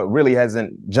 it really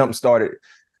hasn't jump-started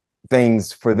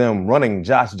things for them running,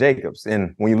 Josh Jacobs.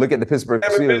 And when you look at the Pittsburgh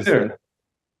Steelers,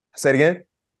 say it again?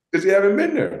 Because you haven't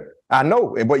been there. I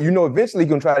know, but eventually you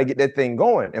can try to get that thing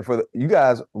going. And for you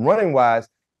guys running-wise,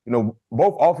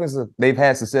 both offenses, they've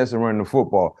had success in running the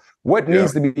football. What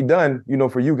needs to be done,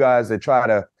 for you guys to try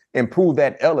to improve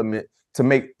that element to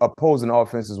make opposing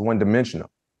offenses one-dimensional?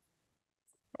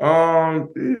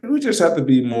 We just have to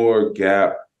be more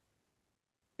gap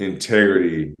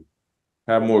integrity,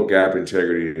 have more gap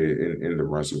integrity in the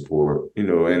run support,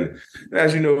 and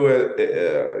as you know,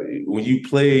 when you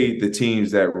play the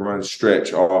teams that run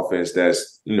stretch offense,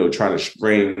 that's, trying to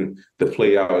string the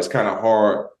play out, it's kind of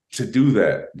hard to do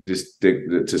that, just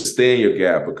to stay in your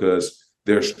gap because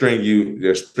they're stringing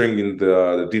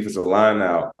the defensive line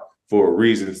out for a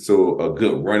reason. So a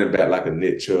good running back like a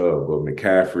Nick Chubb or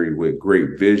McCaffrey with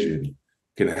great vision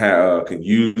can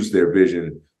use their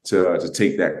vision to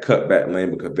take that cutback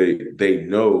lane, because they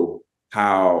know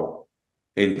how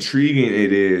intriguing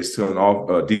it is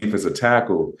to a defensive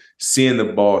tackle seeing the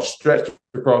ball stretch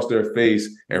across their face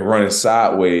and running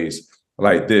sideways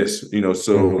like this. So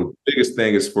the biggest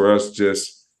thing is for us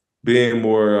just being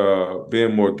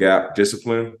more gap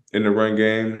discipline in the run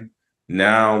game.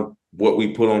 Now, what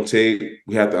we put on tape,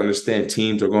 we have to understand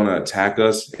teams are going to attack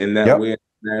us in that way.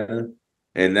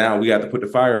 And now we have to put the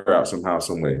fire out somehow,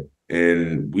 some way.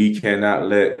 And we cannot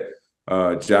let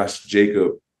Josh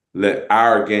Jacob let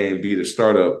our game be the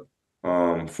startup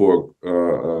for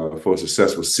a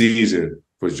successful season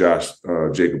for Josh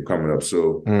Jacob coming up.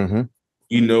 So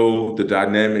the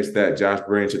dynamics that Josh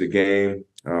brings to the game.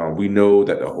 We know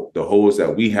that the holes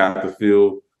that we have to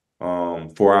fill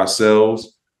for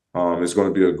ourselves. It's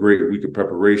going to be a great week of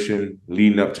preparation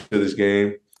leading up to this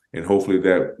game, and hopefully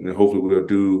we'll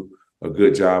do a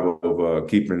good job of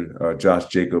keeping Josh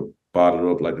Jacob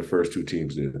bottled up like the first two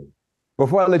teams did.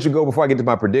 Before I let you go, before I get to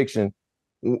my prediction,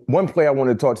 one play I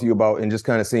wanted to talk to you about and just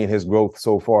kind of seeing his growth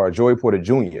so far. Joey Porter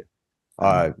Jr.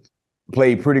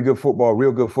 Played pretty good football,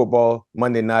 real good football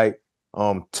Monday night.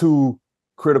 Two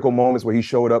critical moments where he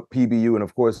showed up, PBU, and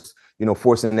of course,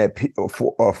 forcing that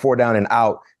 4 down and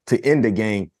out to end the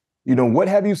game. What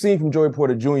have you seen from Joey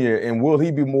Porter Jr., and will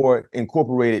he be more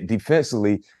incorporated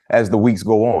defensively as the weeks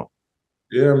go on?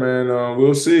 Yeah, man,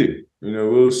 we'll see.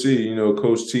 We'll see.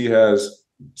 Coach T has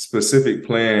specific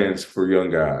plans for young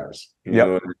guys.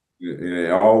 And they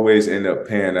always end up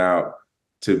panning out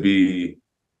to be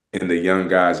in the young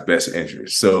guys' best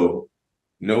interest. So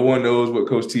no one knows what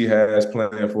Coach T has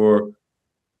planned for,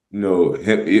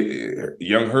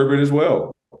 young Herbert as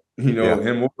well.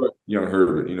 Him or young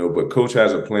Herbert, but Coach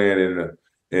has a plan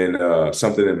and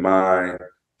something in mind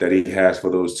that he has for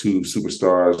those two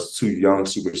young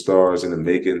superstars in the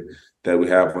making that we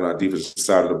have on our defensive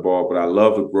side of the ball. But I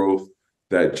love the growth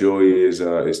that Joey is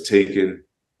taking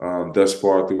thus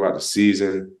far throughout the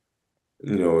season.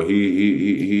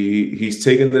 He's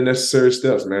taking the necessary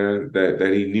steps, man,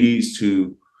 that he needs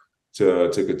to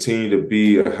continue to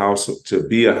be a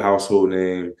household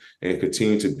name and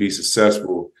continue to be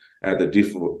successful at the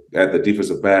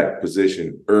defensive back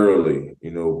position early,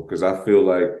 because I feel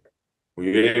like when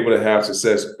you're able to have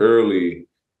success early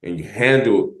and you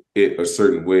handle it a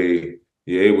certain way,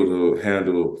 you're able to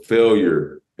handle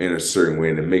failure in a certain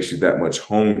way, and it makes you that much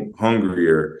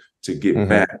hungrier to get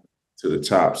back to the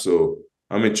top. So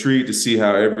I'm intrigued to see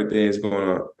how everything is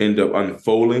going to end up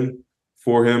unfolding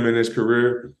for him in his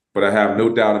career, but I have no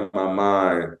doubt in my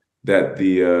mind that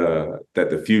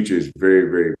the future is very,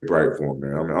 very bright for him,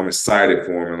 man. I'm excited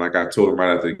for him. And like I told him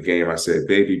right after the game, I said,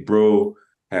 baby bro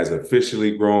has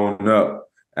officially grown up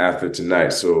after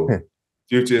tonight. So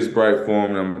future is bright for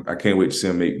him. And I can't wait to see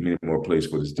him make many more plays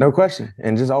for this team. No question.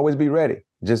 And just always be ready.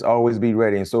 Just always be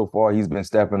ready. And so far, he's been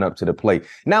stepping up to the plate.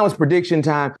 Now it's prediction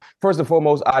time. First and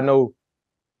foremost, I know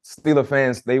Steeler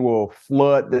fans, they will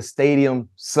flood the stadium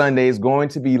Sunday. It's going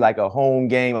to be like a home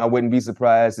game. I wouldn't be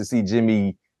surprised to see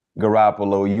Jimmy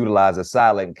Garoppolo utilize a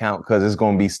silent count because it's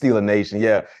going to be Steeler Nation.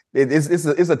 Yeah, it's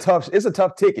a tough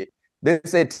ticket. They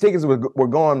said tickets were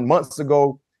gone months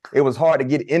ago. It was hard to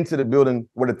get into the building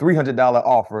with a $300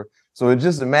 offer. So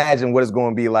just imagine what it's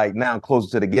going to be like now closer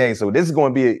to the game. So this is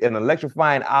going to be an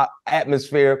electrifying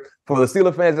atmosphere for the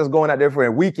Steeler fans that's going out there for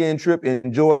a weekend trip.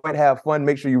 Enjoy it, have fun,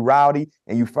 make sure you rowdy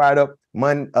and you fired up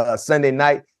Sunday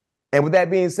night. And with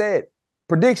that being said,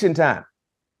 prediction time.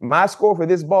 My score for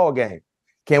this ball game.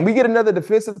 Can we get another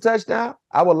defensive touchdown?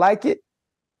 I would like it.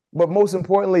 But most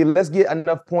importantly, let's get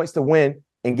enough points to win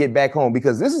and get back home,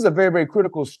 because this is a very, very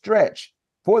critical stretch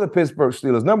for the Pittsburgh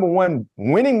Steelers. Number one,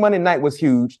 winning Monday night was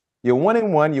huge. You're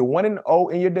 1-1. You're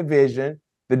 1-0 in your division.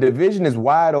 The division is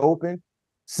wide open.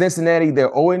 Cincinnati,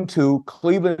 they're 0-2.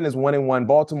 Cleveland is 1-1.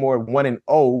 Baltimore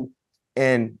 1-0.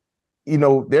 And,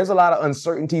 there's a lot of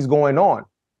uncertainties going on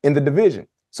in the division.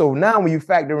 So now when you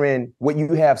factor in what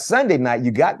you have Sunday night, you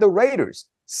got the Raiders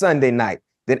Sunday night.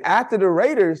 Then after the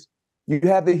Raiders, you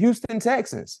have the Houston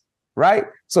Texans, right?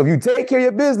 So if you take care of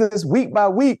your business week by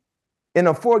week in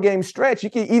a 4-game stretch, you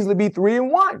can easily be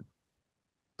 3-1.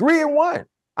 3-1.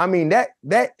 I mean, that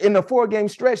in a 4-game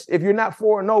stretch, if you're not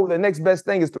 4-0, the next best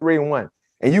thing is 3-1.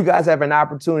 And you guys have an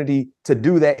opportunity to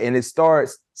do that. And it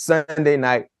starts Sunday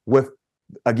night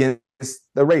against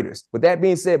the Raiders. With that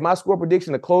being said, my score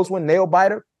prediction, a close one, nail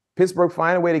biter. Pittsburgh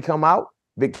find a way to come out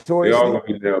victorious. They all gonna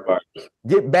be nail biters.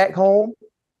 Get back home,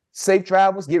 safe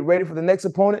travels, get ready for the next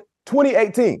opponent.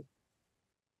 2018.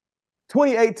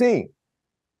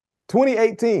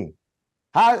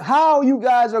 How you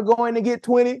guys are going to get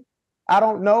 20, I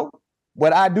don't know.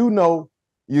 But I do know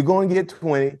you're going to get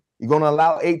 20. You're going to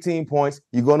allow 18 points.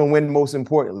 You're going to win most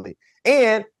importantly.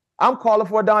 And I'm calling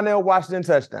for a Darnell Washington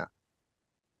touchdown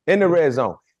in the red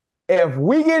zone. If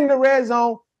we get in the red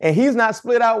zone and he's not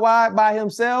split out wide by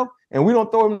himself and we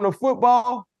don't throw him the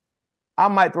football, I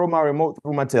might throw my remote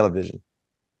through my television.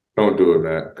 Don't do it,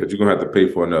 man, because you're going to have to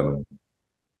pay for another one.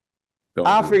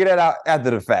 I'll figure that out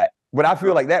after the fact. But I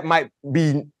feel like that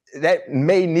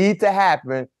may need to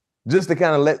happen just to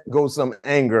kind of let go some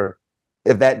anger.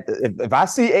 If I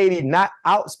see 80 not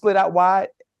split out wide,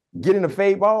 getting a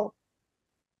fade ball,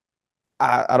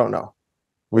 I don't know.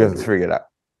 We have to figure it out.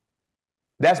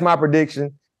 That's my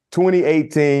prediction.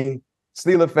 2018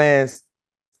 Steelers fans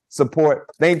support.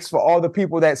 Thanks for all the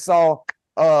people that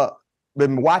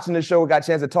been watching the show, got a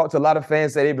chance to talk to a lot of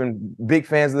fans. Say they've been big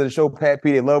fans of the show, Pat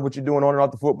P. They love what you're doing on and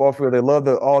off the football field. They love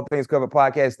the All Things Covered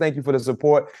podcast. Thank you for the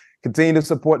support. Continue to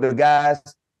support the guys.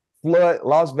 Flood,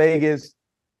 Las Vegas.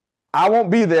 I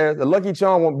won't be there. The Lucky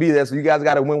Charm won't be there, so you guys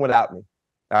got to win without me.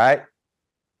 All right?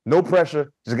 No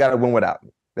pressure. Just got to win without me.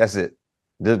 That's it.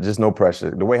 Just no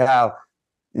pressure. The way how,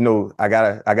 I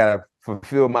gotta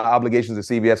fulfill my obligations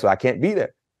to CBS, so I can't be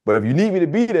there. But if you need me to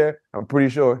be there, I'm pretty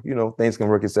sure, things can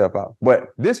work itself out. But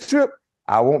this trip,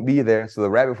 I won't be there, so the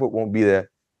Rabbit Foot won't be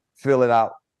there. Fill it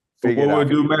out. What we'll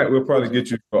do, Matt, we'll probably get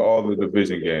you for all the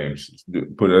division games.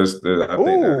 Put us. I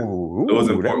think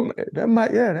that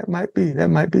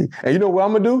might be. And you know what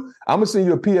I'm gonna do? I'm gonna send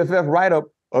you a PFF write-up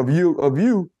of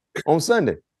you on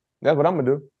Sunday. That's what I'm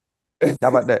gonna do. How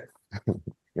about that?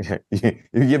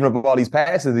 You're giving up all these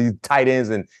passes, these tight ends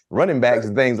and running backs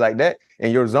and things like that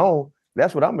in your zone.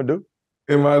 That's what I'm gonna do.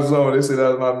 In my zone, they said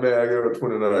that was my man. I gave up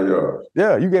 29 yards.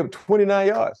 Yeah, you gave 29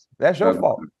 yards. That's your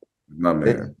fault. My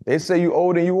man. They say you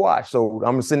old and you watch, so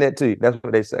I'm gonna send that to you. That's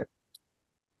what they say.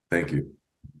 Thank you.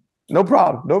 No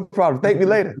problem. Thank me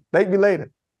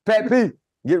later. Pat P,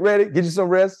 get ready, get you some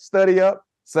rest, study up.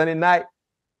 Sunday night.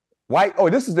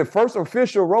 This is the first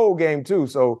official road game too,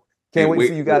 so can't wait to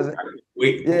see you guys.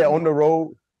 On the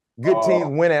road. Good teams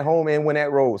win at home and win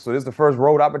at road. So this is the first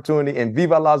road opportunity in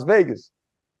Viva Las Vegas.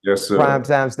 Yes, sir.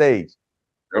 Primetime stage.